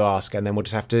shitload of you ask, and then we'll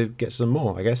just have to get some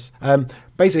more, I guess.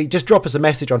 Basically, just drop us a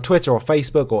message on Twitter or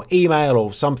Facebook or email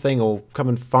or something, or come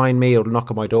and find me or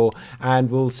knock on my door, and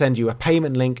we'll send you a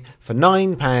payment link for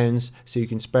 £9 so you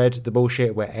can spread the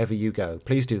bullshit wherever you go.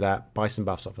 Please do that. Buy some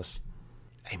buffs off us.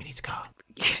 Amy needs a car.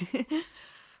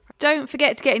 Don't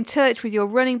forget to get in touch with your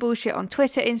running bullshit on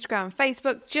Twitter, Instagram, and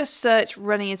Facebook. Just search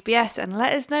Running is BS and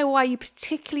let us know why you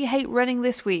particularly hate running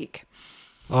this week.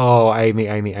 Oh, Amy.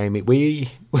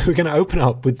 We're going to open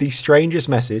up with the strangest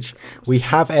message we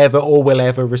have ever or will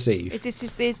ever receive.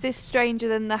 Is this stranger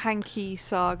than the hanky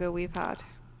saga we've had?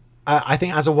 I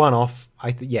think as a one-off,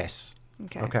 yes.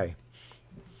 Okay.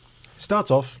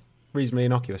 Starts off reasonably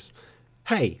innocuous.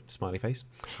 Hey, smiley face.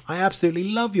 I absolutely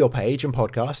love your page and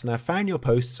podcast, and I found your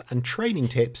posts and training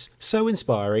tips so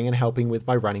inspiring and helping with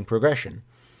my running progression.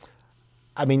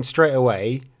 I mean, straight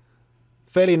away,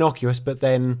 fairly innocuous, but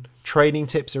then training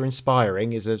tips are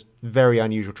inspiring is a very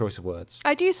unusual choice of words.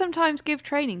 I do sometimes give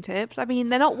training tips. I mean,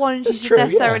 they're not ones That's you should true,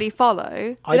 necessarily yeah. follow.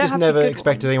 They I don't just have to be never good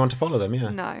expected ones. anyone to follow them, yeah.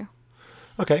 No.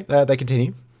 Okay, they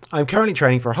continue. I'm currently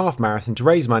training for a half marathon to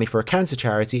raise money for a cancer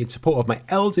charity in support of my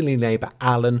elderly neighbour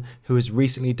Alan, who was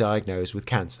recently diagnosed with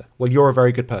cancer. Well, you're a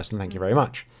very good person, thank you very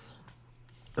much.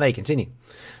 They continue.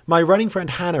 My running friend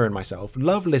Hannah and myself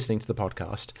love listening to the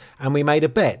podcast, and we made a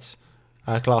bet,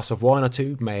 a class of 1 or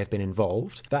 2 may have been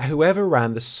involved, that whoever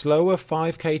ran the slower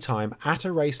 5k time at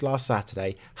a race last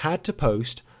Saturday had to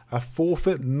post a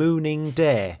 4-foot mooning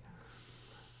dare.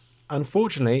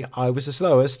 Unfortunately, I was the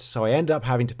slowest, so I ended up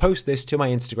having to post this to my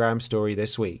Instagram story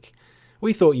this week.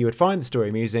 We thought you would find the story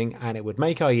amusing and it would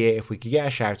make our year if we could get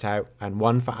a shout out, and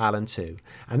one for Alan too.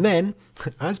 And then,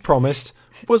 as promised,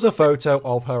 was a photo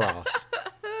of her ass.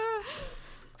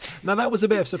 Now that was a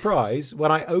bit of surprise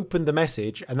when I opened the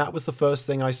message and that was the first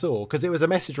thing I saw, because it was a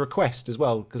message request as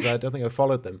well, because I don't think I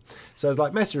followed them. So I was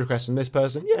like, message request from this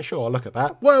person, yeah sure, I'll look at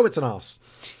that. Whoa, it's an ass.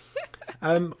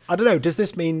 I don't know, does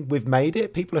this mean we've made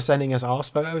it? People are sending us arse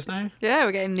photos now? Yeah,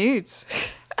 we're getting nudes.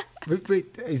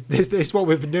 Is this what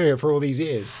we've been doing for all these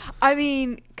years? I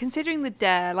mean, considering the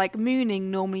dare, like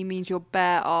mooning normally means your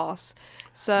bare arse.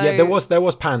 So Yeah, there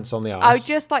was pants on the arse. I would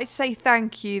just like to say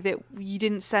thank you that you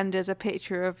didn't send us a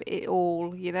picture of it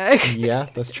all, you know. Yeah,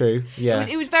 that's true. Yeah.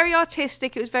 It was very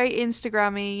artistic, it was very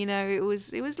Instagrammy, you know, it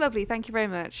was lovely. Thank you very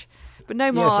much. But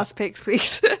no more Yes. arse pics,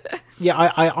 please. Yeah,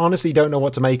 I honestly don't know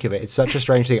what to make of it. It's such a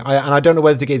strange thing. And I don't know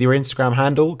whether to give your Instagram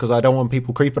handle because I don't want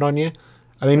people creeping on you.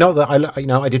 I mean, not that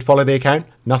I did follow the account.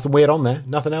 Nothing weird on there.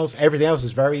 Nothing else. Everything else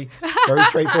is very, very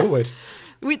straightforward.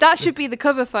 That should be the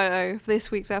cover photo for this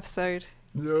week's episode.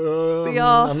 The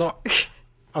arse.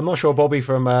 I'm not sure Bobby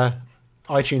from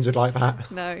iTunes would like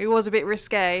that. No, it was a bit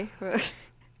risque.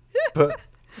 But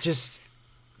just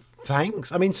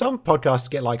thanks. I mean, some podcasts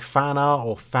get like fan art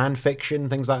or fan fiction,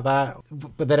 things like that.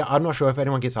 But then I'm not sure if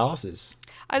anyone gets arses.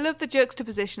 I love the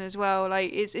juxtaposition as well.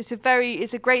 Like it's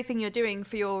a great thing you're doing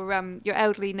for your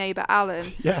elderly neighbour Alan.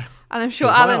 Yeah. And I'm sure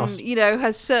It's my Alan, arse.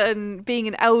 has certain, being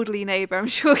an elderly neighbour, I'm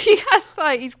sure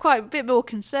he's quite a bit more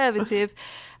conservative.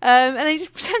 And then he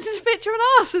just presents us a picture of an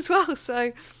arse as well.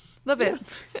 So love it.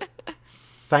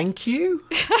 Thank you.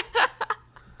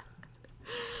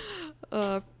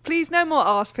 Please, no more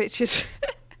arse pictures.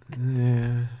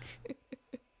 Yeah.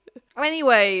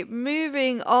 Anyway,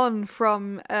 moving on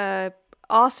from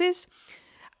arses.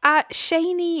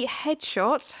 Shaney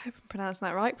Headshot, I hope I'm pronouncing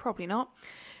that right, probably not,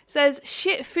 says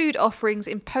shit food offerings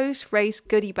in post-race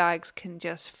goodie bags can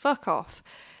just fuck off.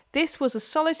 This was a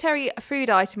solitary food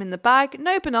item in the bag,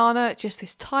 no banana, just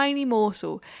this tiny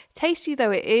morsel. Tasty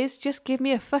though it is, just give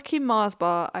me a fucking Mars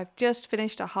bar. I've just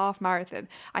finished a half marathon.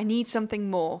 I need something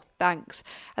more, thanks.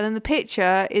 And then the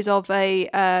picture is of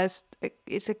it's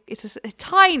a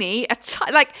tiny,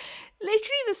 like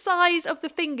literally the size of the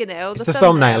fingernail. It's the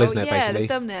thumbnail, isn't it, Yeah, basically?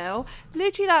 the thumbnail.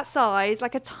 Literally that size,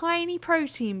 like a tiny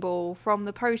protein ball from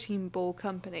the Protein Ball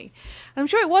company. And I'm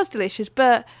sure it was delicious,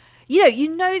 but you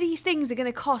know these things are going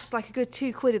to cost like a good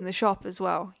 £2 in the shop as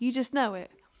well. You just know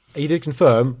it. You did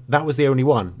confirm that was the only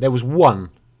one. There was one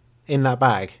in that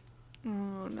bag.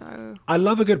 Oh no. I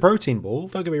love a good protein ball,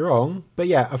 don't get me wrong. But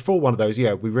yeah, a full one of those,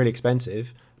 would be really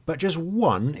expensive. But just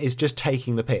one is just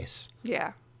taking the piss.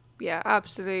 Yeah,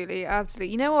 absolutely.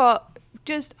 You know what?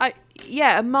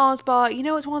 A Mars bar. You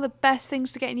know what's one of the best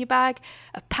things to get in your bag?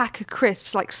 A pack of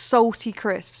crisps, like salty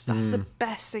crisps. That's the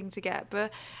best thing to get.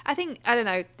 But I don't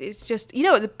know, it's just,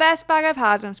 what the best bag I've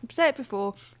had, and I've said it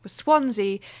before, was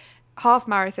Swansea half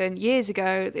marathon years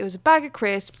ago. There was a bag of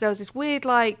crisps. There was this weird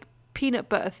like peanut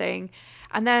butter thing.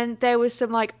 And then there was some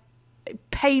like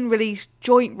pain relief,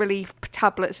 joint relief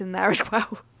tablets in there as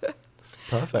well.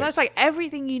 Perfect. And that's like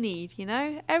everything you need,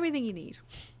 everything you need.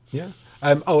 Yeah.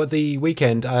 At the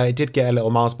weekend, I did get a little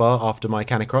Mars bar after my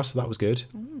Canicross, so that was good.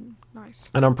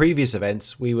 Nice. And on previous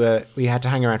events, we had to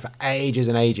hang around for ages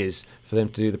and ages for them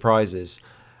to do the prizes.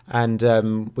 And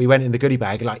we went in the goodie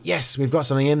bag, like, yes, we've got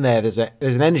something in there. There's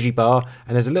an energy bar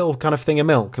and there's a little kind of thing of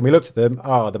milk. And we looked at them.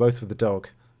 Oh, they're both for the dog.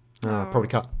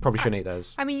 Probably shouldn't eat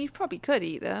those. I mean, you probably could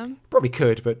eat them. Probably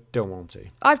could, but don't want to.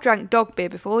 I've drank dog beer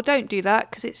before. Don't do that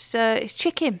because it's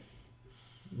chicken.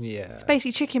 Yeah. It's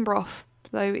basically chicken broth.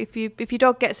 So if your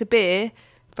dog gets a beer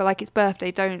for like its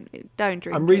birthday, don't drink.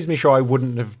 I'm reasonably sure I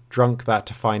wouldn't have drunk that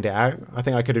to find it out. I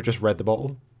think I could have just read the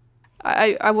bottle.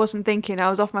 I wasn't thinking. I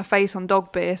was off my face on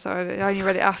dog beer, so I only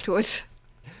read it afterwards.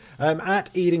 At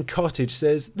Eden Cottage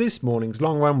says, this morning's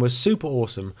long run was super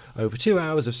awesome. Over 2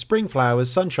 hours of spring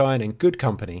flowers, sunshine and good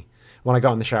company. When I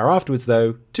got in the shower afterwards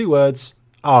though, 2 words,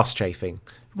 arse chafing.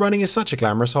 Running is such a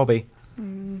glamorous hobby.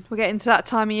 We're getting to that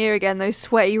time of year again, those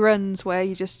sweaty runs where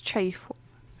you just chafe all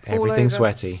Everything's over.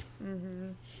 sweaty.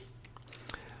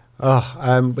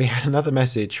 Oh, we had another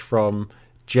message from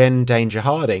Jen Danger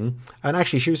Harding, and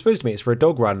actually she was supposed to meet us for a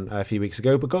dog run a few weeks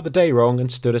ago, but got the day wrong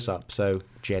and stood us up. So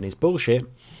Jen is bullshit.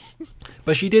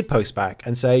 But she did post back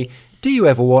and say, "Do you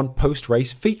ever want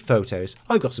post-race feet photos?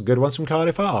 I've got some good ones from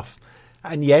Cardiff Half."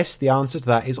 And yes, the answer to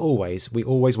that is always. We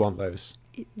always want those.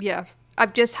 Yeah.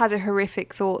 I've just had a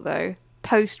horrific thought, though.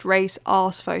 Post-race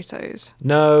arse photos.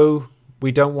 No,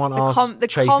 we don't want arse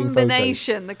chafing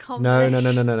combination. The photos.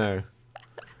 combination. No.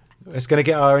 It's going to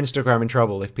get our Instagram in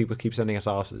trouble if people keep sending us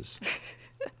arses.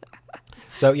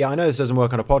 So, yeah, I know this doesn't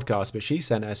work on a podcast, but she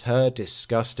sent us her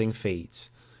disgusting feet.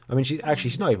 I mean,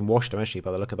 she's not even washed them, has she,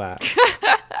 by the look of that?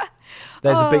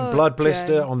 There's a big blood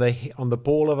blister Jen. on the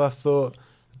ball of her foot.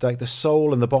 Like the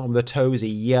sole and the bottom of the toes are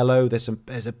yellow. There's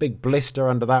a big blister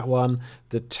under that one.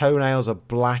 The toenails are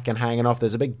black and hanging off.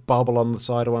 There's a big bubble on the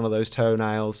side of one of those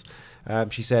toenails.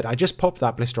 She said, "I just popped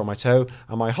that blister on my toe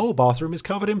and my whole bathroom is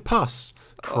covered in pus."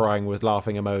 Crying with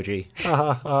laughing emoji.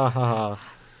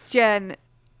 Jen,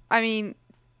 I mean,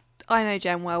 I know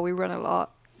Jen well. We run a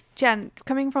lot. Jen,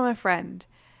 coming from a friend,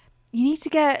 you need to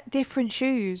get different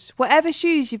shoes. Whatever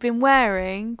shoes you've been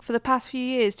wearing for the past few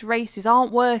years to races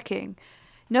aren't working.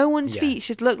 No one's feet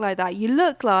should look like that. You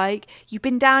look like you've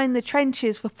been down in the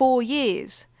trenches for 4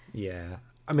 years. Yeah.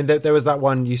 I mean, there was that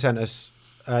one you sent us.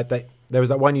 There was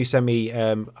that one you sent me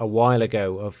a while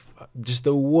ago of just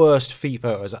the worst feet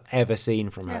photos I've ever seen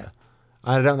from her.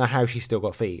 I don't know how she still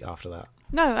got feet after that.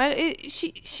 No,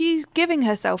 she's giving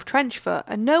herself trench foot,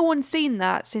 and no one's seen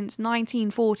that since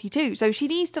 1942. So she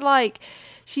needs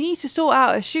to sort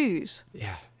out her shoes.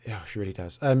 Yeah, she really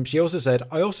does. She also said,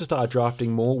 "I also started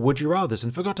drafting more Would You Rathers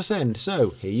and forgot to send.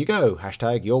 So here you go.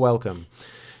 # you're welcome.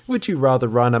 Would you rather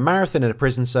run a marathon in a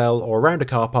prison cell or around a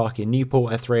car park in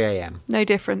Newport at 3 a.m? No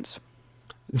difference.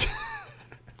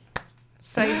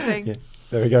 Same thing. Yeah,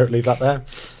 there we go. Leave that there.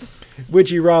 Would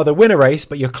you rather win a race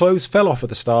but your clothes fell off at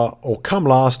the start, or come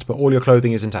last but all your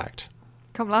clothing is intact?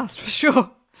 Come last for sure.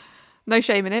 No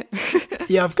shame in it.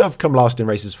 Yeah, I've come last in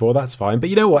races before. That's fine. But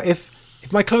you know what? If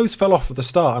my clothes fell off at the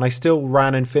start and I still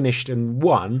ran and finished and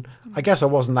won, I guess I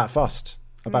wasn't that fussed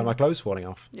about my clothes falling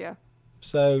off. Yeah.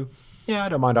 So, yeah, I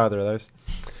don't mind either of those.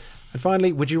 And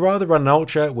finally, would you rather run an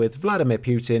ultra with Vladimir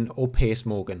Putin or Piers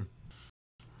Morgan?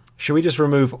 Should we just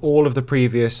remove all of the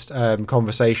previous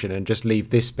conversation and just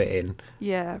leave this bit in?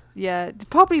 Yeah.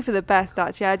 Probably for the best,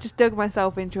 actually. I just dug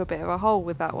myself into a bit of a hole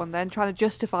with that one then, trying to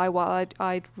justify why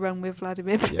I'd run with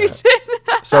Vladimir Putin.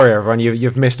 Yeah. Sorry, everyone,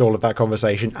 you've missed all of that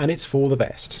conversation, and it's for the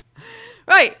best.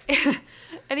 Right.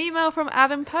 An email from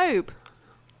Adam Pope.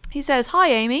 He says, "Hi,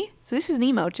 Amy." So this is an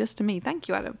email just to me. Thank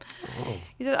you, Adam. Oh.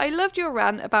 He said, "I loved your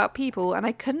rant about people, and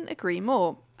I couldn't agree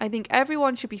more. I think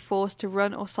everyone should be forced to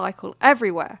run or cycle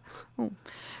everywhere. Ooh.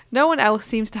 No one else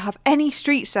seems to have any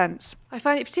street sense. I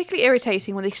find it particularly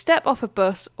irritating when they step off a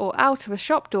bus or out of a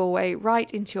shop doorway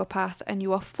right into your path and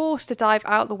you are forced to dive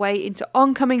out the way into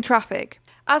oncoming traffic.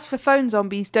 As for phone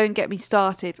zombies, don't get me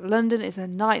started. London is a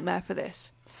nightmare for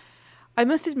this. I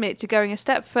must admit to going a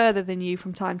step further than you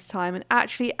from time to time and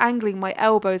actually angling my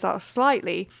elbows out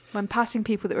slightly when passing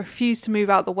people that refuse to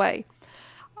move out the way.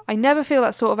 I never feel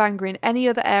that sort of anger in any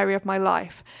other area of my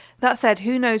life. That said,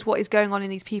 who knows what is going on in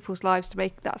these people's lives to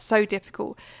make that so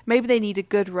difficult? Maybe they need a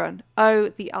good run. Oh,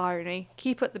 the irony.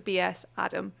 Keep up the BS,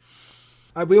 Adam."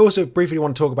 We also briefly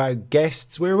want to talk about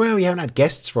guests. We're aware we haven't had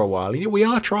guests for a while. You know, we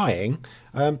are trying.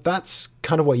 That's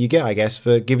kind of what you get, I guess,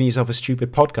 for giving yourself a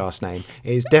stupid podcast name.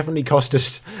 It's definitely cost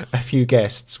us a few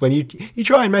guests. When you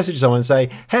try and message someone and say,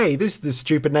 "Hey, this is the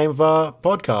stupid name of our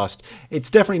podcast," it's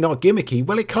definitely not gimmicky.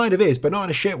 Well, it kind of is, but not in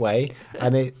a shit way.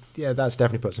 And that's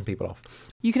definitely put some people off.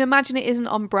 You can imagine it isn't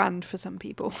on brand for some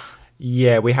people.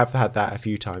 Yeah, we have had that a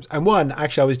few times. And one,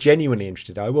 actually, I was genuinely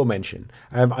interested, I will mention.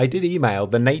 I did email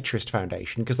the Naturist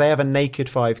Foundation because they have a naked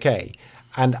 5K.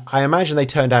 And I imagine they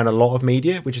turn down a lot of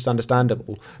media, which is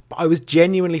understandable. But I was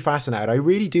genuinely fascinated. I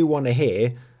really do want to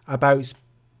hear about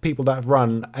people that have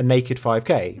run a naked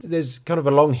 5K. There's kind of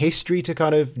a long history to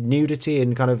kind of nudity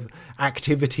and kind of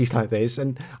activities like this.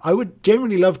 And I would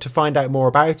genuinely love to find out more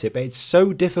about it. But it's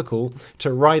so difficult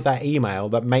to write that email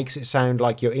that makes it sound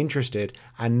like you're interested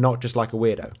and not just like a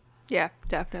weirdo. Yeah,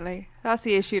 definitely. That's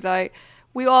the issue. Like,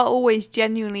 we are always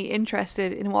genuinely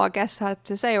interested in what our guests have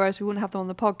to say, or else we wouldn't have them on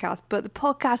the podcast. But the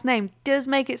podcast name does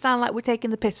make it sound like we're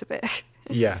taking the piss a bit.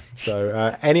 Yeah.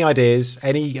 So any ideas,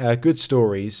 any good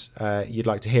stories you'd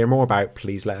like to hear more about,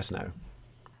 please let us know.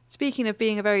 Speaking of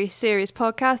being a very serious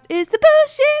podcast, is the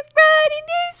bullshit Friday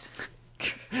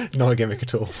news? Not a gimmick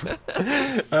at all.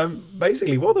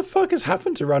 Basically, what the fuck has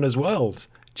happened to Runner's World?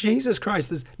 Jesus Christ,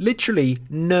 there's literally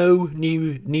no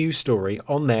new news story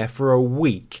on there for a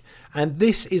week. And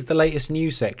this is the latest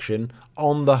news section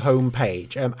on the home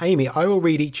page. Amy, I will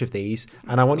read each of these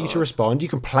and I want you to respond. You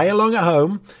can play along at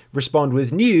home, respond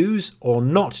with news or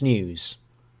not news.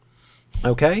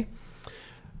 Okay?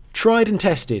 Tried and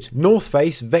tested, North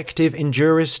Face Vective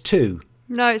Endurance 2.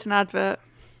 No, it's an advert.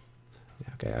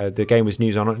 Okay, the game was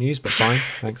news or not news, but fine.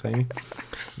 Thanks, Amy.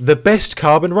 The best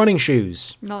carbon running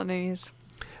shoes. Not news.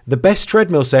 The best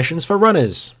treadmill sessions for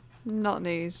runners. Not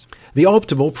news. The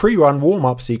optimal pre-run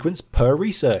warm-up sequence per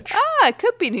research. It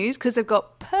could be news because they've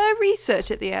got per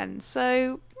research at the end.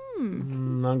 So,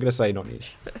 I'm going to say not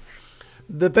news.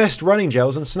 The best running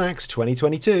gels and snacks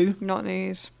 2022. Not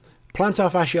news.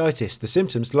 Plantar fasciitis, the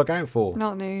symptoms to look out for.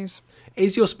 Not news.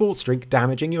 Is your sports drink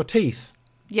damaging your teeth?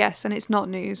 Yes, and it's not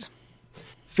news.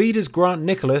 Feeders Grant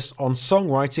Nicholas on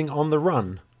songwriting on the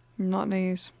run. Not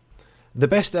news. The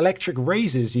best electric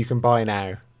razors you can buy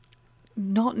now.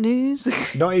 Not news.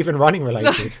 Not even running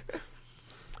related.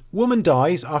 Woman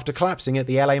dies after collapsing at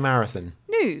the LA Marathon.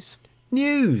 News.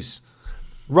 News.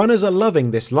 Runners are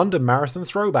loving this London Marathon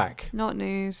throwback. Not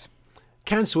news.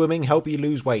 Can swimming help you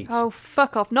lose weight? Oh,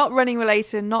 fuck off. Not running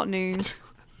related, not news.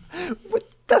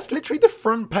 That's literally the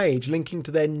front page linking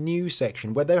to their news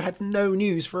section where they had no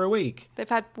news for a week. They've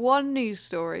had one news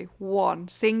story. One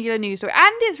singular news story.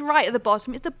 And it's right at the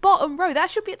bottom. It's the bottom row. That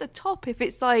should be at the top if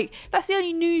it's like, that's the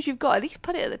only news you've got. At least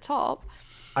put it at the top.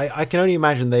 I can only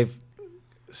imagine they've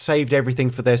saved everything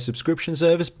for their subscription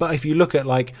service. But if you look at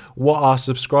like what our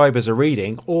subscribers are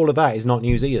reading, all of that is not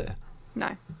news either.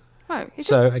 No. It's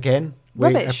so again,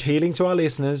 we're rubbish. Appealing to our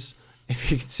listeners. If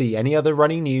you can see any other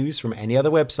running news from any other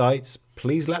websites,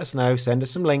 please let us know. Send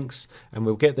us some links and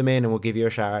we'll get them in and we'll give you a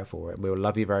shout out for it. We will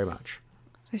love you very much.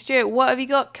 So Stuart, what have you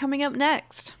got coming up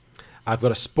next? I've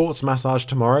got a sports massage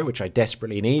tomorrow, which I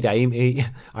desperately need. I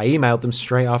emailed them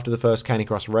straight after the first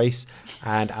Canicross race,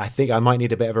 and I think I might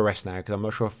need a bit of a rest now because I'm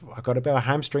not sure if I've got a bit of a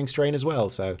hamstring strain as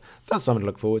well. So that's something to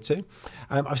look forward to.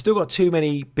 I've still got too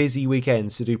many busy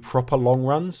weekends to do proper long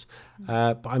runs,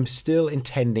 but I'm still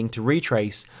intending to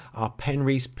retrace our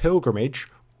Penrhys pilgrimage,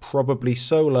 probably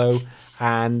solo,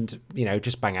 and,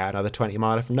 just bang out another 20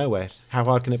 miler from nowhere. How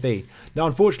hard can it be? Now,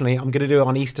 unfortunately, I'm going to do it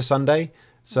on Easter Sunday.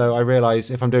 So I realise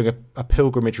if I'm doing a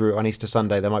pilgrimage route on Easter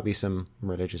Sunday, there might be some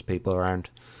religious people around.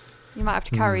 You might have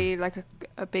to carry like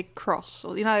a big cross.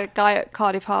 Or, the guy at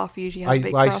Cardiff Half usually has a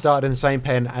big cross. I started in the same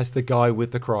pen as the guy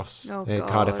with the cross at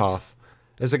Cardiff Half.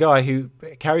 There's a guy who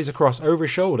carries a cross over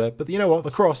his shoulder, but you know what? The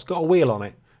cross got a wheel on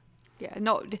it. Yeah,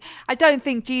 I don't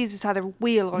think Jesus had a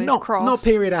wheel on his cross. Not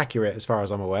period accurate as far as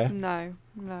I'm aware. No.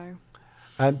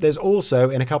 There's also,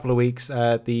 in a couple of weeks,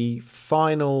 the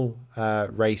final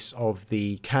race of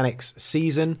the Canix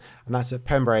season, and that's at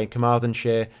Pembrey in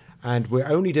Carmarthenshire. And we're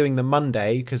only doing the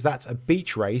Monday because that's a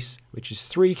beach race, which is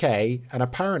 3K. And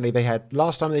apparently they had,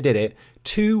 last time they did it,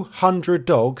 200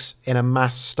 dogs in a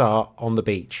mass start on the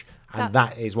beach. And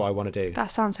that is what I want to do.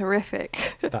 That sounds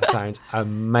horrific. That sounds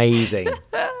amazing.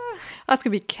 That's going to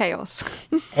be chaos.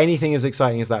 Anything as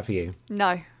exciting as that for you?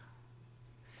 No.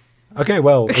 Okay,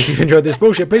 well, if you've enjoyed this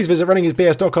bullshit, please visit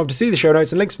runningisbs.com to see the show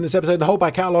notes and links from this episode, the whole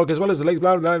back catalogue, as well as the links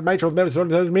major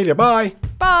media. Bye.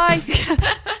 Bye.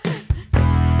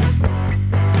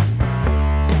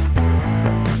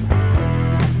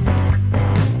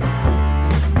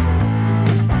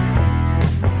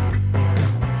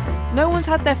 No one's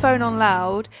had their phone on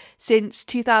loud since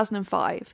 2005.